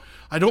for him.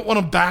 I don't want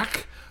him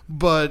back,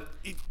 but.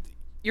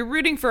 You're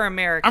rooting for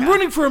America. I'm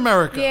rooting for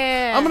America.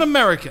 Yeah. I'm an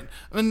American.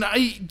 And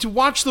to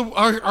watch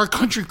our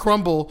country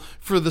crumble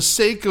for the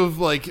sake of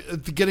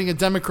getting a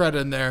Democrat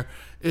in there,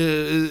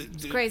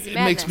 crazy.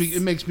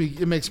 It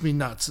makes me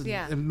nuts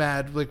and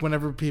mad. Like,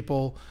 whenever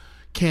people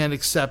can't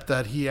accept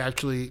that he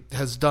actually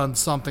has done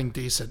something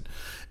decent.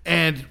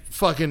 And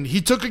fucking,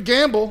 he took a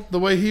gamble the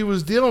way he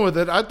was dealing with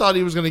it. I thought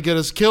he was going to get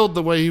us killed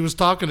the way he was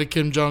talking to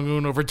Kim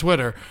Jong-un over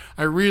Twitter.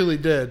 I really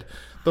did.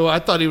 Though I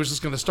thought he was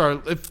just going to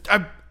start.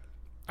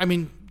 I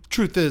mean,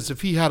 truth is,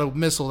 if he had a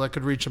missile that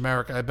could reach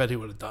America, I bet he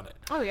would have done it.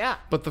 Oh, yeah.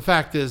 But the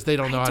fact is, they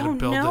don't know how to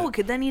build it.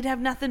 Because then he'd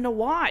have nothing to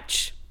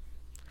watch.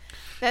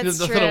 That's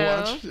There's true.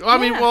 nothing to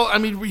watch. I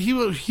mean,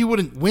 he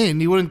wouldn't win.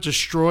 He wouldn't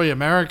destroy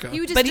America. He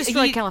would just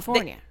destroy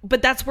California.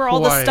 But that's where all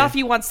the Hawaii. stuff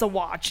he wants to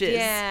watch is.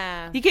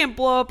 Yeah. He can't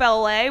blow up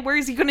L.A. Where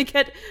is he going to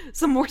get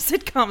some more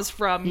sitcoms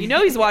from?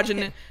 He's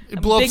watching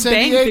blow up Big San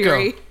Bang Diego.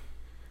 Theory.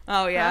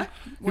 Oh, yeah.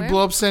 He'd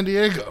blow up San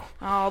Diego.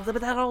 Oh,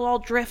 but that'll all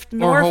drift Or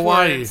northwards.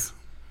 Hawaii.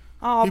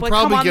 Oh, He'd but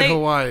probably come on, get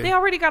Hawaii. They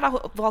already got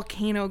a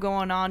volcano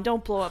going on.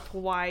 Don't blow up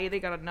Hawaii. They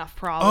got enough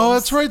problems. Oh,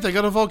 that's right. They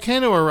got a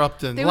volcano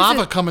erupting. There was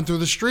Lava a- coming through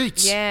the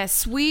streets. Yeah,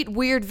 sweet,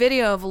 weird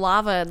video of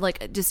lava,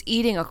 just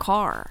eating a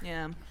car.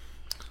 Yeah.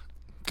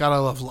 God, I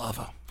love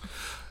lava.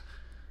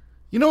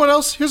 You know what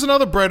else? Here's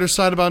another brighter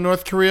side about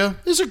North Korea.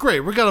 These are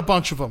great. We got a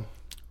bunch of them.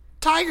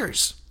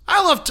 Tigers.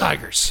 I love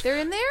tigers. They're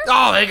in there?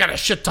 Oh, they got a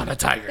shit ton of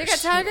tigers. They got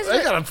tigers?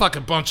 They got a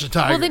fucking bunch of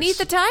tigers. Well, then eat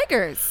the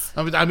tigers.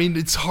 I mean,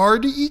 it's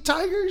hard to eat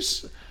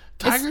tigers.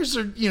 Tigers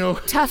are,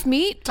 Tough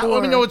meat? I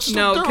mean, no, it's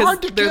No, they're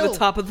hard because to they're kill. the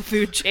top of the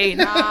food chain.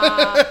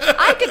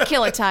 I could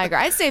kill a tiger.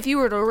 I'd say if you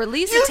were to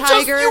release a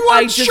tiger, you I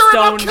weren't just sure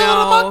about don't killing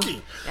know. a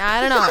monkey. I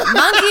don't know.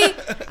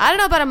 Monkey, I don't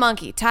know about a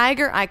monkey.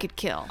 Tiger, I could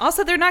kill.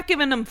 Also, they're not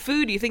giving them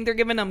food. You think they're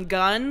giving them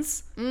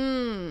guns?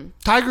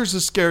 Tiger's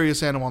the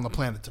scariest animal on the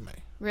planet to me.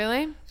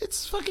 Really?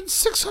 It's a fucking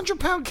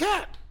 600-pound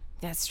cat.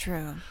 That's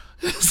true.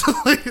 It's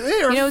like, they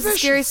are You know what's the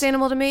vicious. scariest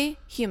animal to me?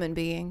 Human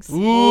beings.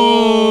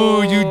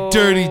 Ooh, you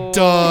dirty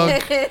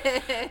dog.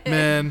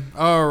 Man,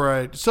 all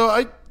right. So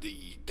I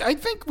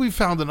think we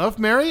found enough.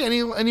 Mary,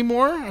 any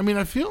more? I mean,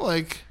 I feel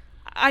like...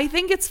 I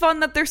think it's fun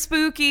that they're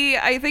spooky.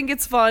 I think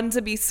it's fun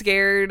to be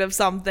scared of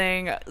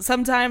something.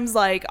 Sometimes,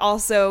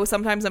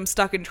 sometimes I'm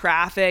stuck in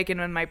traffic, and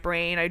in my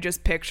brain, I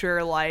just picture,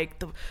 and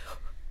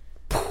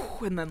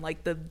then,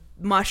 the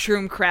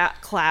mushroom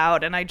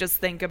cloud, and I just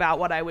think about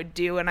what I would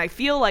do, and I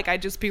feel like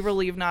I'd just be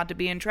relieved not to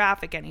be in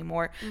traffic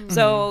anymore.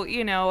 So,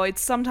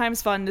 it's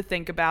sometimes fun to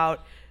think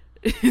about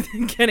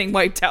getting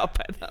wiped out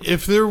by them.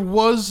 If there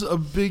was a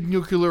big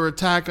nuclear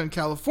attack on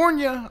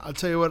California, I'll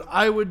tell you what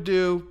I would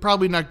do.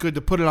 Probably not good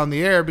to put it on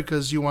the air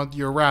because you want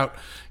your route,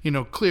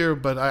 clear.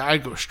 But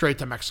I'd go straight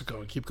to Mexico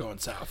and keep going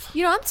south.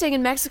 I'm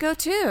taking Mexico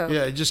too.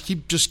 Yeah, just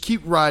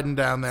keep riding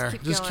down there.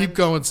 Just keep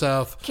going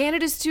south.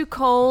 Canada's too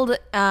cold.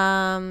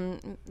 Yeah.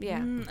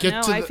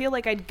 I feel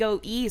like I'd go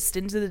east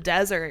into the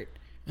desert.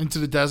 Into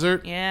the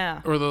desert. Yeah.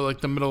 Or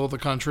the middle of the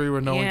country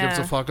where no one gives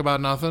a Yeah. fuck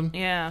about nothing.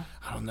 Yeah.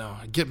 I don't know.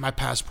 I'd get my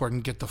passport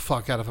and get the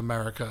fuck out of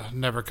America.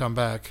 Never come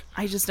back.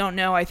 I just don't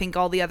know. I think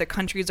all the other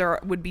countries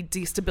would be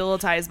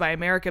destabilized by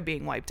America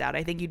being wiped out.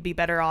 I think you'd be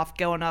better off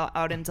going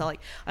out into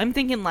I'm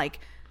thinking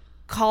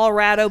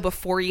Colorado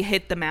before you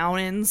hit the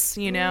mountains,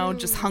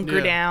 just hunker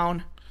Yeah.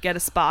 down, get a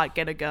spot,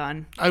 get a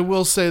gun. I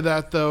will say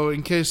that, though,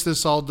 in case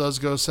this all does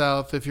go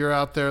south, if you're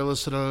out there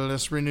listening to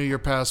this, renew your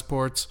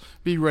passports.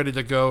 Be ready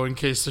to go in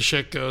case the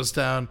shit goes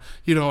down.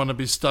 You don't want to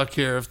be stuck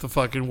here if the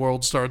fucking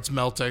world starts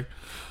melting.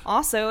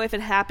 Also, if it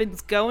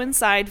happens, go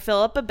inside,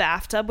 fill up a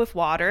bathtub with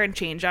water, and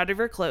change out of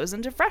your clothes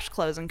into fresh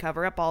clothes and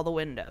cover up all the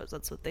windows.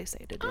 That's what they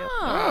say to do.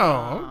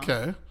 Oh,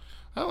 okay.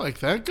 I like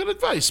that. Good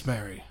advice,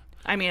 Mary.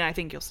 I mean, I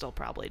think you'll still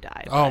probably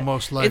die. Oh, but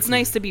most likely. It's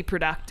nice to be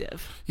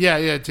productive.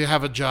 Yeah, to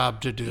have a job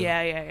to do.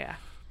 Yeah.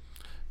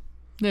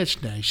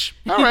 That's nice.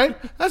 All right.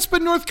 That's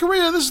been North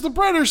Korea. This is the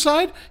brighter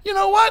side. You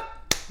know what?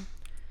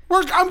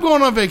 I'm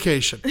going on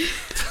vacation.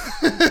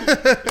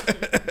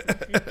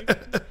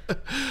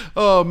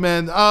 Oh,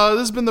 man. This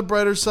has been The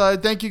Brighter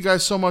Side. Thank you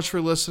guys so much for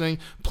listening.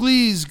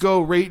 Please go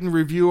rate and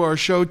review our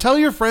show. Tell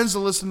your friends to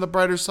listen to The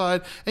Brighter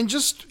Side and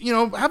just,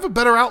 have a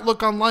better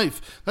outlook on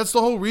life. That's the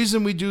whole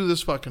reason we do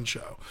this fucking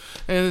show.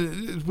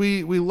 And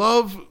we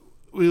love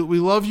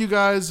you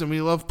guys, and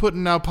we love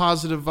putting out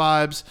positive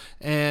vibes,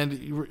 and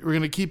we're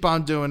going to keep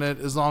on doing it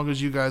as long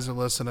as you guys are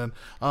listening.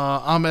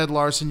 I'm Ed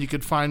Larson. You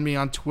can find me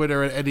on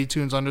Twitter at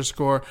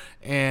EddieTunes_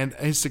 and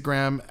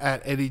Instagram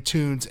at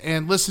EddieTunes.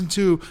 And listen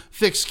to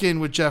Thick Skin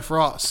with Jeff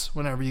Ross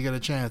whenever you get a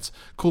chance.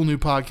 Cool new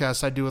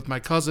podcast I do with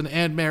my cousin,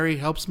 and Mary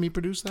helps me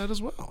produce that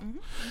as well. Mm-hmm.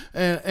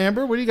 And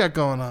Amber, what do you got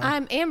going on?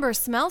 I'm Amber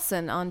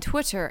Smelson on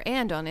Twitter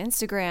and on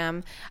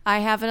Instagram. I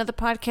have another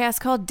podcast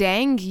called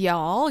Dang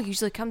Y'all.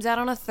 Usually comes out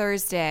on a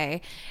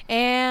Thursday.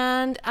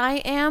 And I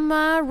am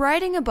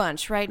writing a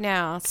bunch right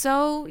now.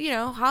 So,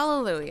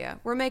 hallelujah.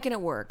 We're making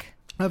it work.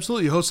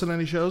 Absolutely. You hosting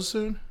any shows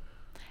soon?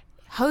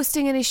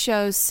 Hosting any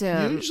shows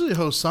soon. You usually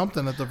host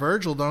something at the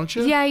Virgil, don't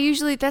you? Yeah,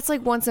 usually that's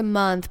like once a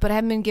month, but I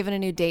haven't been given a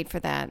new date for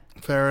that.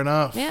 Fair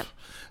enough. Yep.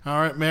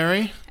 All right,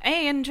 Mary.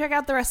 And check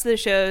out the rest of the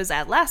shows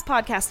at Last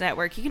Podcast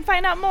Network. You can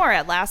find out more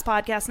at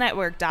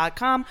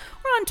lastpodcastnetwork.com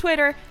or on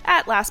Twitter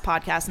at Last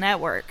Podcast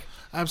Network.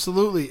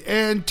 Absolutely.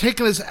 And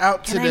taking us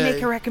out today. Can I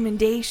make a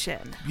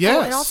recommendation? Yes.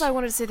 Oh, and also I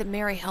wanted to say that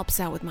Mary helps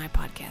out with my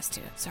podcast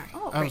too. Sorry.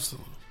 Oh,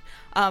 absolutely.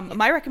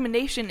 My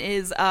recommendation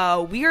is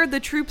We Are the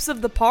Troops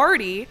of the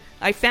Party.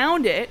 I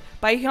found it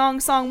by Hyung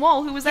Song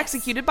Wol, who was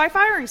executed by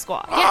firing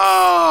squad. Yes.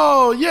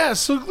 Oh, yes.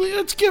 So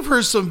let's give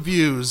her some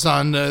views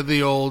on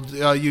the old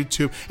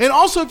YouTube. And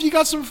also, if you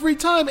got some free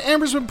time,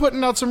 Amber's been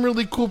putting out some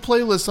really cool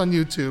playlists on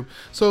YouTube.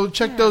 So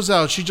check those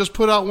out. She just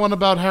put out one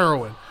about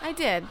heroin. I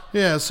did.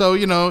 Yeah, so,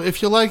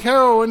 if you like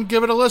heroin,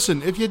 give it a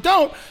listen. If you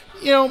don't,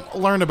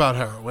 learn about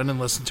heroin and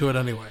listen to it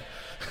anyway.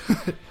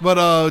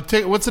 But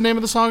what's the name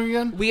of the song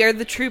again? We Are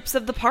the Troops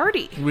of the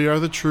Party. We Are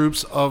the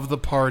Troops of the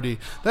Party.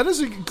 That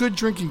is a good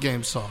drinking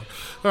game song.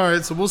 All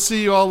right, so we'll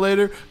see you all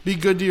later. Be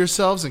good to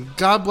yourselves, and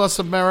God bless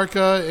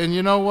America. And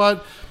you know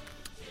what?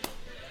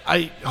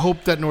 I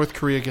hope that North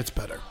Korea gets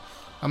better.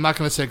 I'm not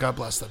going to say God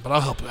bless them, but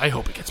I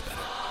hope it gets better.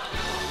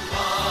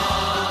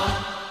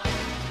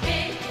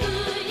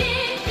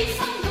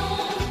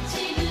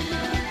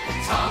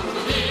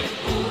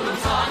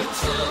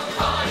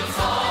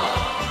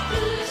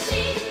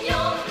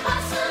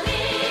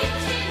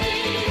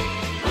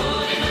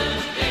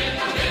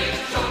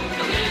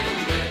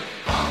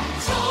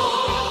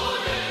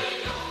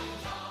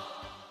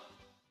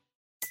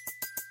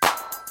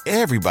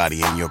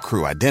 Everybody in your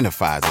crew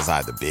identifies as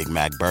either Big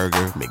Mac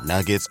Burger,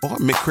 McNuggets, or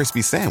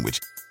McCrispy Sandwich.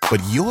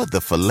 But you're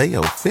the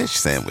Filet-O-Fish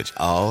Sandwich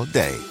all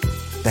day.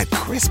 That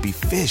crispy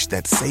fish,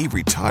 that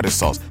savory tartar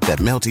sauce, that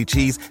melty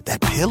cheese, that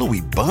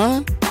pillowy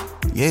bun.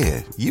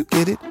 Yeah, you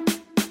get it.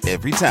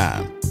 Every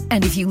time.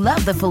 And if you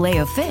love the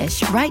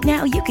Filet-O-Fish, right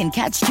now you can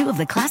catch two of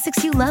the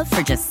classics you love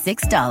for just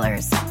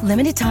 $6.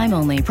 Limited time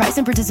only. Price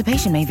and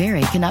participation may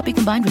vary. Cannot be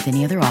combined with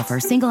any other offer.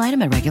 Single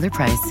item at regular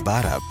price.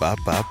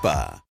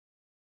 Ba-da-ba-ba-ba.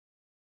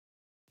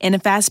 In a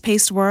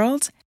fast-paced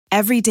world,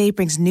 every day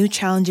brings new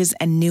challenges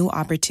and new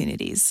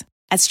opportunities.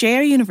 At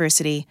Strayer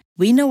University,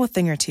 we know a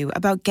thing or two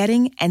about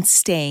getting and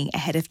staying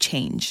ahead of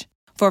change.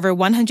 For over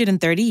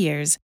 130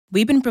 years,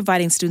 we've been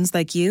providing students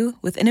like you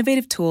with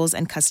innovative tools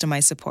and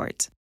customized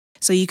support,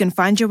 so you can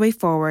find your way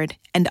forward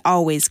and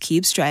always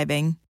keep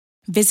striving.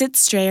 Visit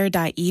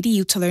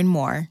strayer.edu to learn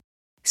more.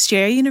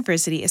 Strayer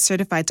University is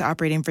certified to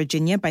operate in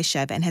Virginia by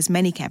Chev and has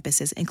many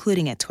campuses,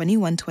 including at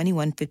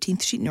 2121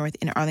 15th Street North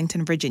in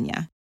Arlington,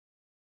 Virginia.